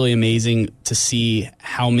just really amazing to see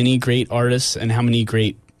how many great artists and how many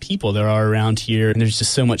great people there are around here, and there's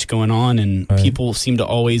just so much going on, and people seem to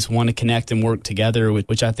always want to connect and work together,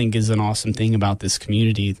 which I think is an awesome thing about this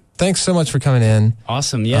community. Thanks so much for coming in.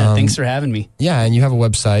 Awesome. Yeah, thanks for having me. Yeah, and you have a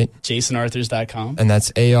website, jasonarthurs.com, and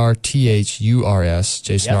that's ARTHURS,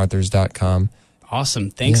 jasonarthurs.com. Awesome.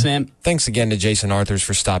 Thanks, man. Thanks again to Jason Arthurs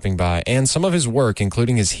for stopping by, and some of his work,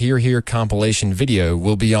 including his Here Here compilation video,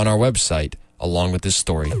 will be on our website along with this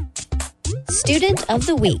story. Student of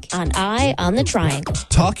the Week on Eye on the Triangle.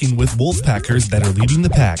 Talking with Wolfpackers that are leading the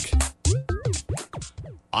pack.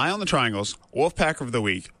 Eye on the Triangle's Wolfpacker of the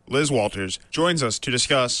Week, Liz Walters, joins us to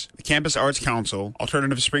discuss the Campus Arts Council,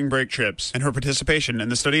 alternative spring break trips, and her participation in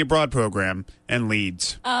the study abroad program and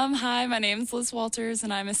Leeds. Hi, my name's Liz Walters,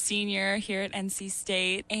 and I'm a senior here at NC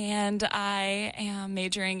State, and I am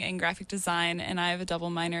majoring in graphic design, and I have a double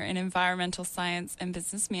minor in environmental science and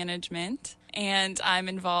business management. And I'm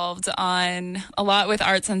involved on a lot with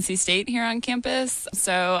Arts NC State here on campus.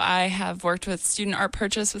 So I have worked with Student Art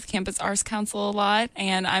Purchase with Campus Arts Council a lot,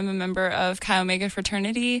 and I'm a member of Chi Omega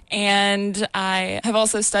Fraternity. And I have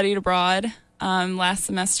also studied abroad last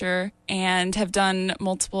semester and have done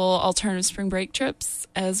multiple alternative spring break trips,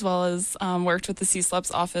 as well as worked with the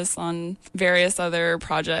CSLEP's office on various other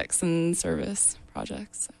projects and service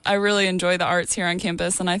projects. I really enjoy the arts here on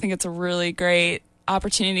campus, and I think it's a really great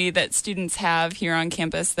opportunity that students have here on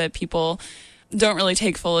campus that people don't really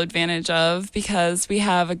take full advantage of, because we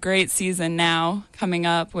have a great season now coming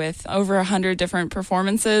up with over 100 different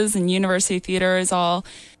performances, and University Theater is all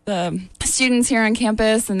the students here on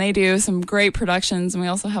campus, and they do some great productions. And we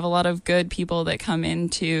also have a lot of good people that come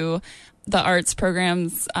into the arts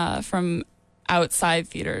programs from outside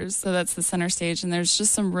theaters. So that's the center stage, and there's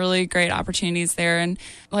just some really great opportunities there. And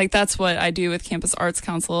that's what I do with Campus Arts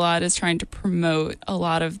Council a lot, is trying to promote a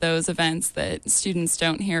lot of those events that students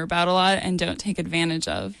don't hear about a lot and don't take advantage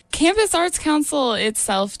of. Campus Arts Council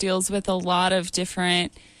itself deals with a lot of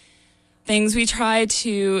different things. We try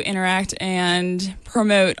to interact and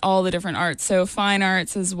promote all the different arts, so fine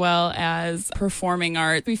arts as well as performing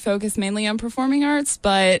arts. We focus mainly on performing arts,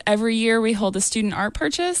 but every year we hold a student art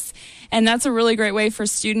purchase, and that's a really great way for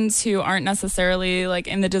students who aren't necessarily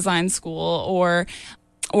in the design school or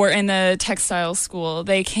in the textile school.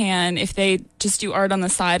 They can, if they just do art on the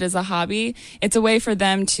side as a hobby, it's a way for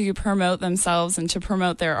them to promote themselves and to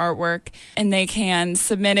promote their artwork, and they can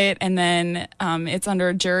submit it, and then it's under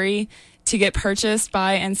a jury to get purchased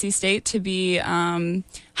by NC State to be hung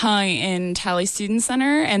in Talley Student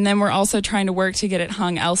Center. And then we're also trying to work to get it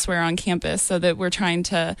hung elsewhere on campus, so that we're trying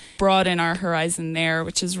to broaden our horizon there,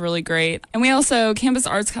 which is really great. And we also, Campus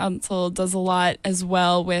Arts Council does a lot as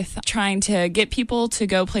well with trying to get people to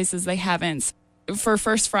go places they haven't. for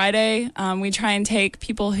First Friday, we try and take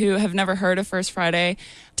people who have never heard of First Friday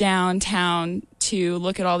downtown to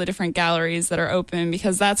look at all the different galleries that are open,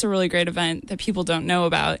 because that's a really great event that people don't know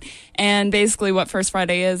about. And basically what First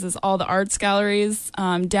Friday is all the arts galleries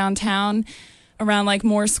downtown around like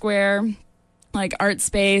Moore Square, like Art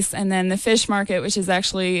Space, and then the Fish Market, which is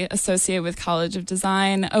actually associated with College of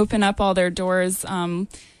Design, open up all their doors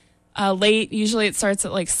late. Usually it starts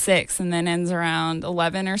at like 6 and then ends around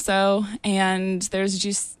 11 or so. And there's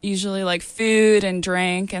just usually like food and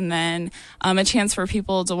drink, and then a chance for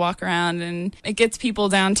people to walk around, and it gets people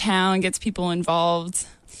downtown, gets people involved.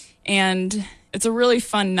 And it's a really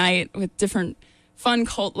fun night with different fun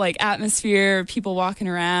cult like atmosphere, people walking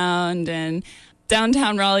around, and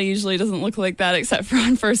downtown Raleigh usually doesn't look like that except for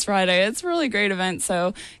on First Friday. It's a really great event.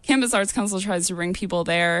 So Campus Arts Council tries to bring people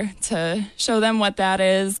there to show them what that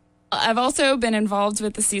is. I've also been involved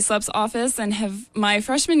with the CSLEP's office, and my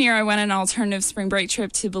freshman year I went on an alternative spring break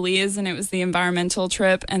trip to Belize, and it was the environmental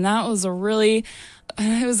trip, and that was it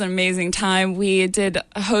was an amazing time. We did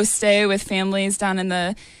a host day with families down in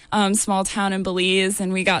the small town in Belize,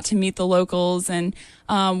 and we got to meet the locals and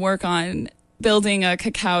work on building a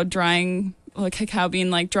cacao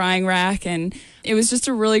bean like drying rack, and it was just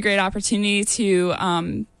a really great opportunity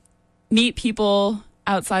to meet people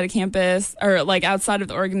outside of campus, or like outside of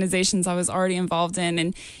the organizations I was already involved in.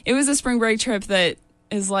 And it was a spring break trip that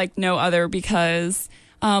is like no other, because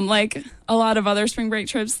like a lot of other spring break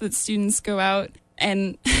trips that students go out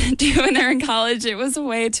and do when they're in college, it was a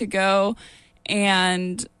way to go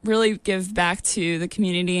and really give back to the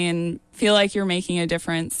community and feel like you're making a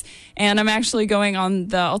difference. And I'm actually going on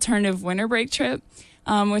the alternative winter break trip,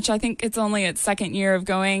 which I think it's only its second year of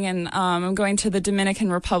going, and I'm going to the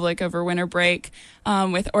Dominican Republic over winter break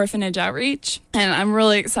with Orphanage Outreach. And I'm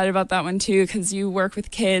really excited about that one too, because you work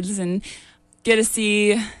with kids and get to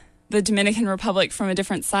see the Dominican Republic from a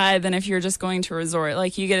different side than if you're just going to a resort.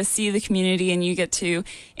 Like, you get to see the community and you get to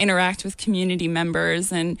interact with community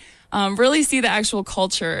members and really see the actual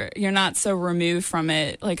culture. You're not so removed from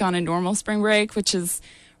it like on a normal spring break, which is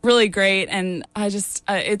really great. And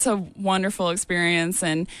it's a wonderful experience,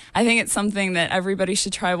 and I think it's something that everybody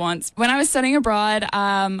should try once. When I was studying abroad,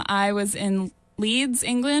 I was in Leeds,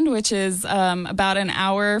 England, which is about an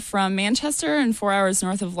hour from Manchester and 4 hours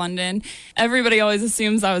north of London. Everybody always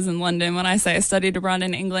assumes I was in London when I say I studied abroad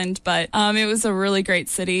in England, but it was a really great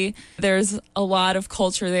city. There's a lot of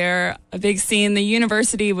culture there, a big scene. The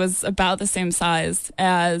university was about the same size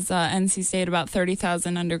as NC State, about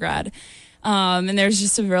 30,000 undergrad. And there's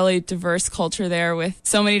just a really diverse culture there with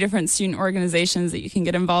so many different student organizations that you can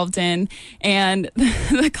get involved in. And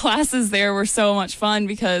the classes there were so much fun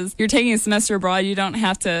because you're taking a semester abroad. You don't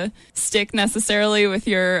have to stick necessarily with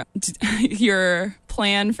your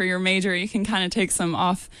plan for your major. You can kind of take some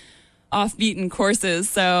off-beaten courses.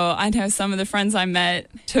 So I know some of the friends I met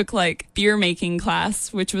took like beer making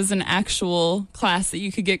class, which was an actual class that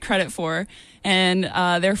you could get credit for. And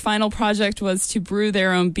their final project was to brew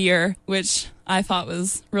their own beer, which I thought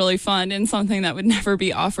was really fun and something that would never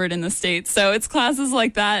be offered in the States. So it's classes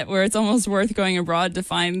like that where it's almost worth going abroad to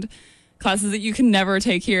find classes that you can never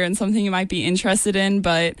take here and something you might be interested in,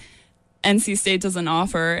 but NC State doesn't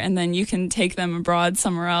offer, and then you can take them abroad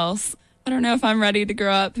somewhere else. I don't know if I'm ready to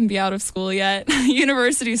grow up and be out of school yet.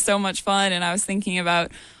 University is so much fun, and I was thinking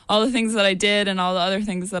about all the things that I did and all the other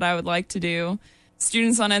things that I would like to do.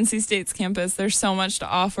 Students on NC State's campus, there's so much to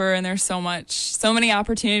offer, and there's so many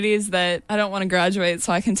opportunities that I don't want to graduate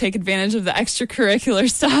so I can take advantage of the extracurricular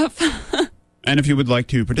stuff. And if you would like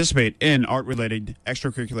to participate in art-related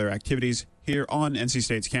extracurricular activities here on NC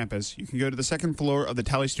State's campus, you can go to the second floor of the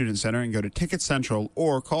Talley Student Center and go to Ticket Central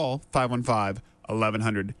or call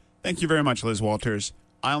 515-1100. Thank you very much, Liz Walters.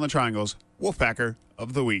 Eye on the Triangle's Wolfpacker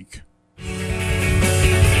of the Week.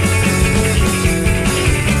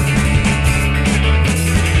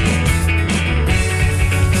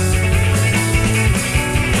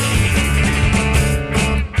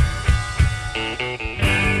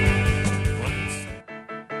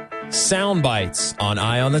 Sound bites on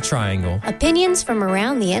Eye on the Triangle. Opinions from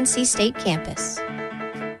around the NC State campus.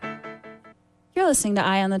 You're listening to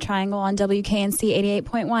Eye on the Triangle on WKNC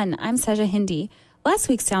 88.1. I'm Seja Hindi. Last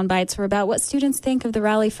week's sound bites were about what students think of the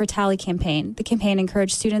Rally for Tally campaign. The campaign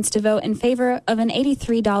encouraged students to vote in favor of an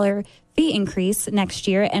 $83 fee increase next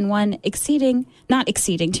year and one not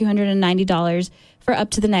exceeding $290 for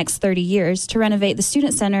up to the next 30 years to renovate the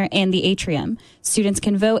Student Center and the atrium. Students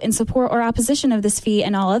can vote in support or opposition of this fee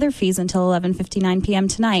and all other fees until 11:59 p.m.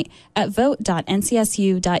 tonight at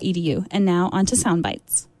vote.ncsu.edu. And now on to sound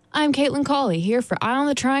bites. I'm Caitlin Cawley, here for Eye on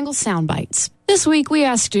the Triangle Soundbites. This week, we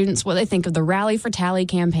asked students what they think of the Rally for Tally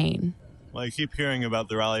campaign. Well, I keep hearing about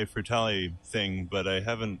the Rally for Tally thing, but I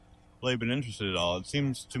haven't really been interested at all. It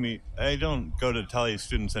seems to me, I don't go to Tally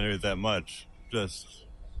Student Center that much, just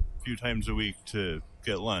a few times a week to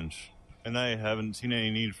get lunch. And I haven't seen any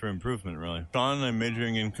need for improvement, really. Sean, I'm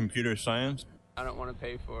majoring in computer science. I don't want to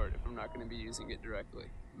pay for it if I'm not going to be using it directly.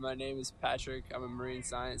 My name is Patrick. I'm a marine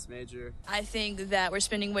science major. I think that we're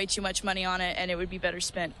spending way too much money on it and it would be better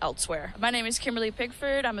spent elsewhere. My name is Kimberly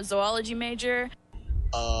Pickford. I'm a zoology major.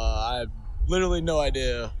 I have literally no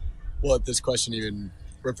idea what this question even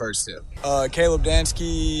refers to. Caleb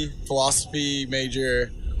Dansky, philosophy major.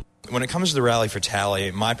 When it comes to the Rally for Tally,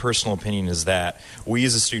 my personal opinion is that we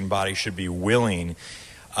as a student body should be willing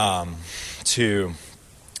to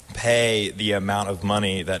pay the amount of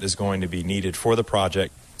money that is going to be needed for the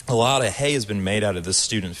project. A lot of hay has been made out of this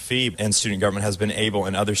student fee, and student government has been able,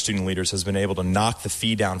 and other student leaders has been able to knock the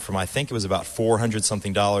fee down from, I think it was about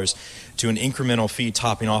 $400-something to an incremental fee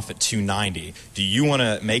topping off at $290. Do you want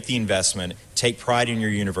to make the investment, take pride in your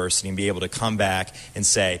university, and be able to come back and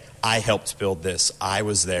say, I helped build this, I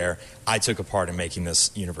was there, I took a part in making this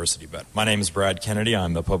university better? My name is Brad Kennedy.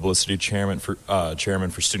 I'm the publicity chairman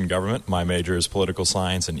for student government. My major is political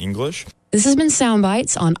science and English. This has been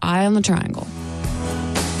Soundbites on Eye on the Triangle.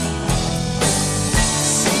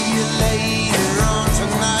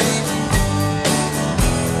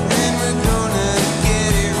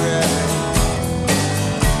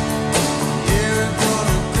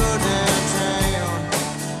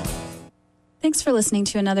 Thanks for listening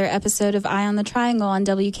to another episode of Eye on the Triangle on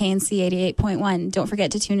WKNC 88.1. Don't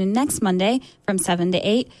forget to tune in next Monday from 7 to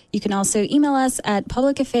 8. You can also email us at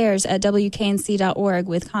publicaffairs@wknc.org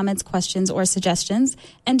with comments, questions, or suggestions.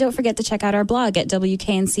 And don't forget to check out our blog at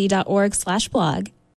wknc.org/blog.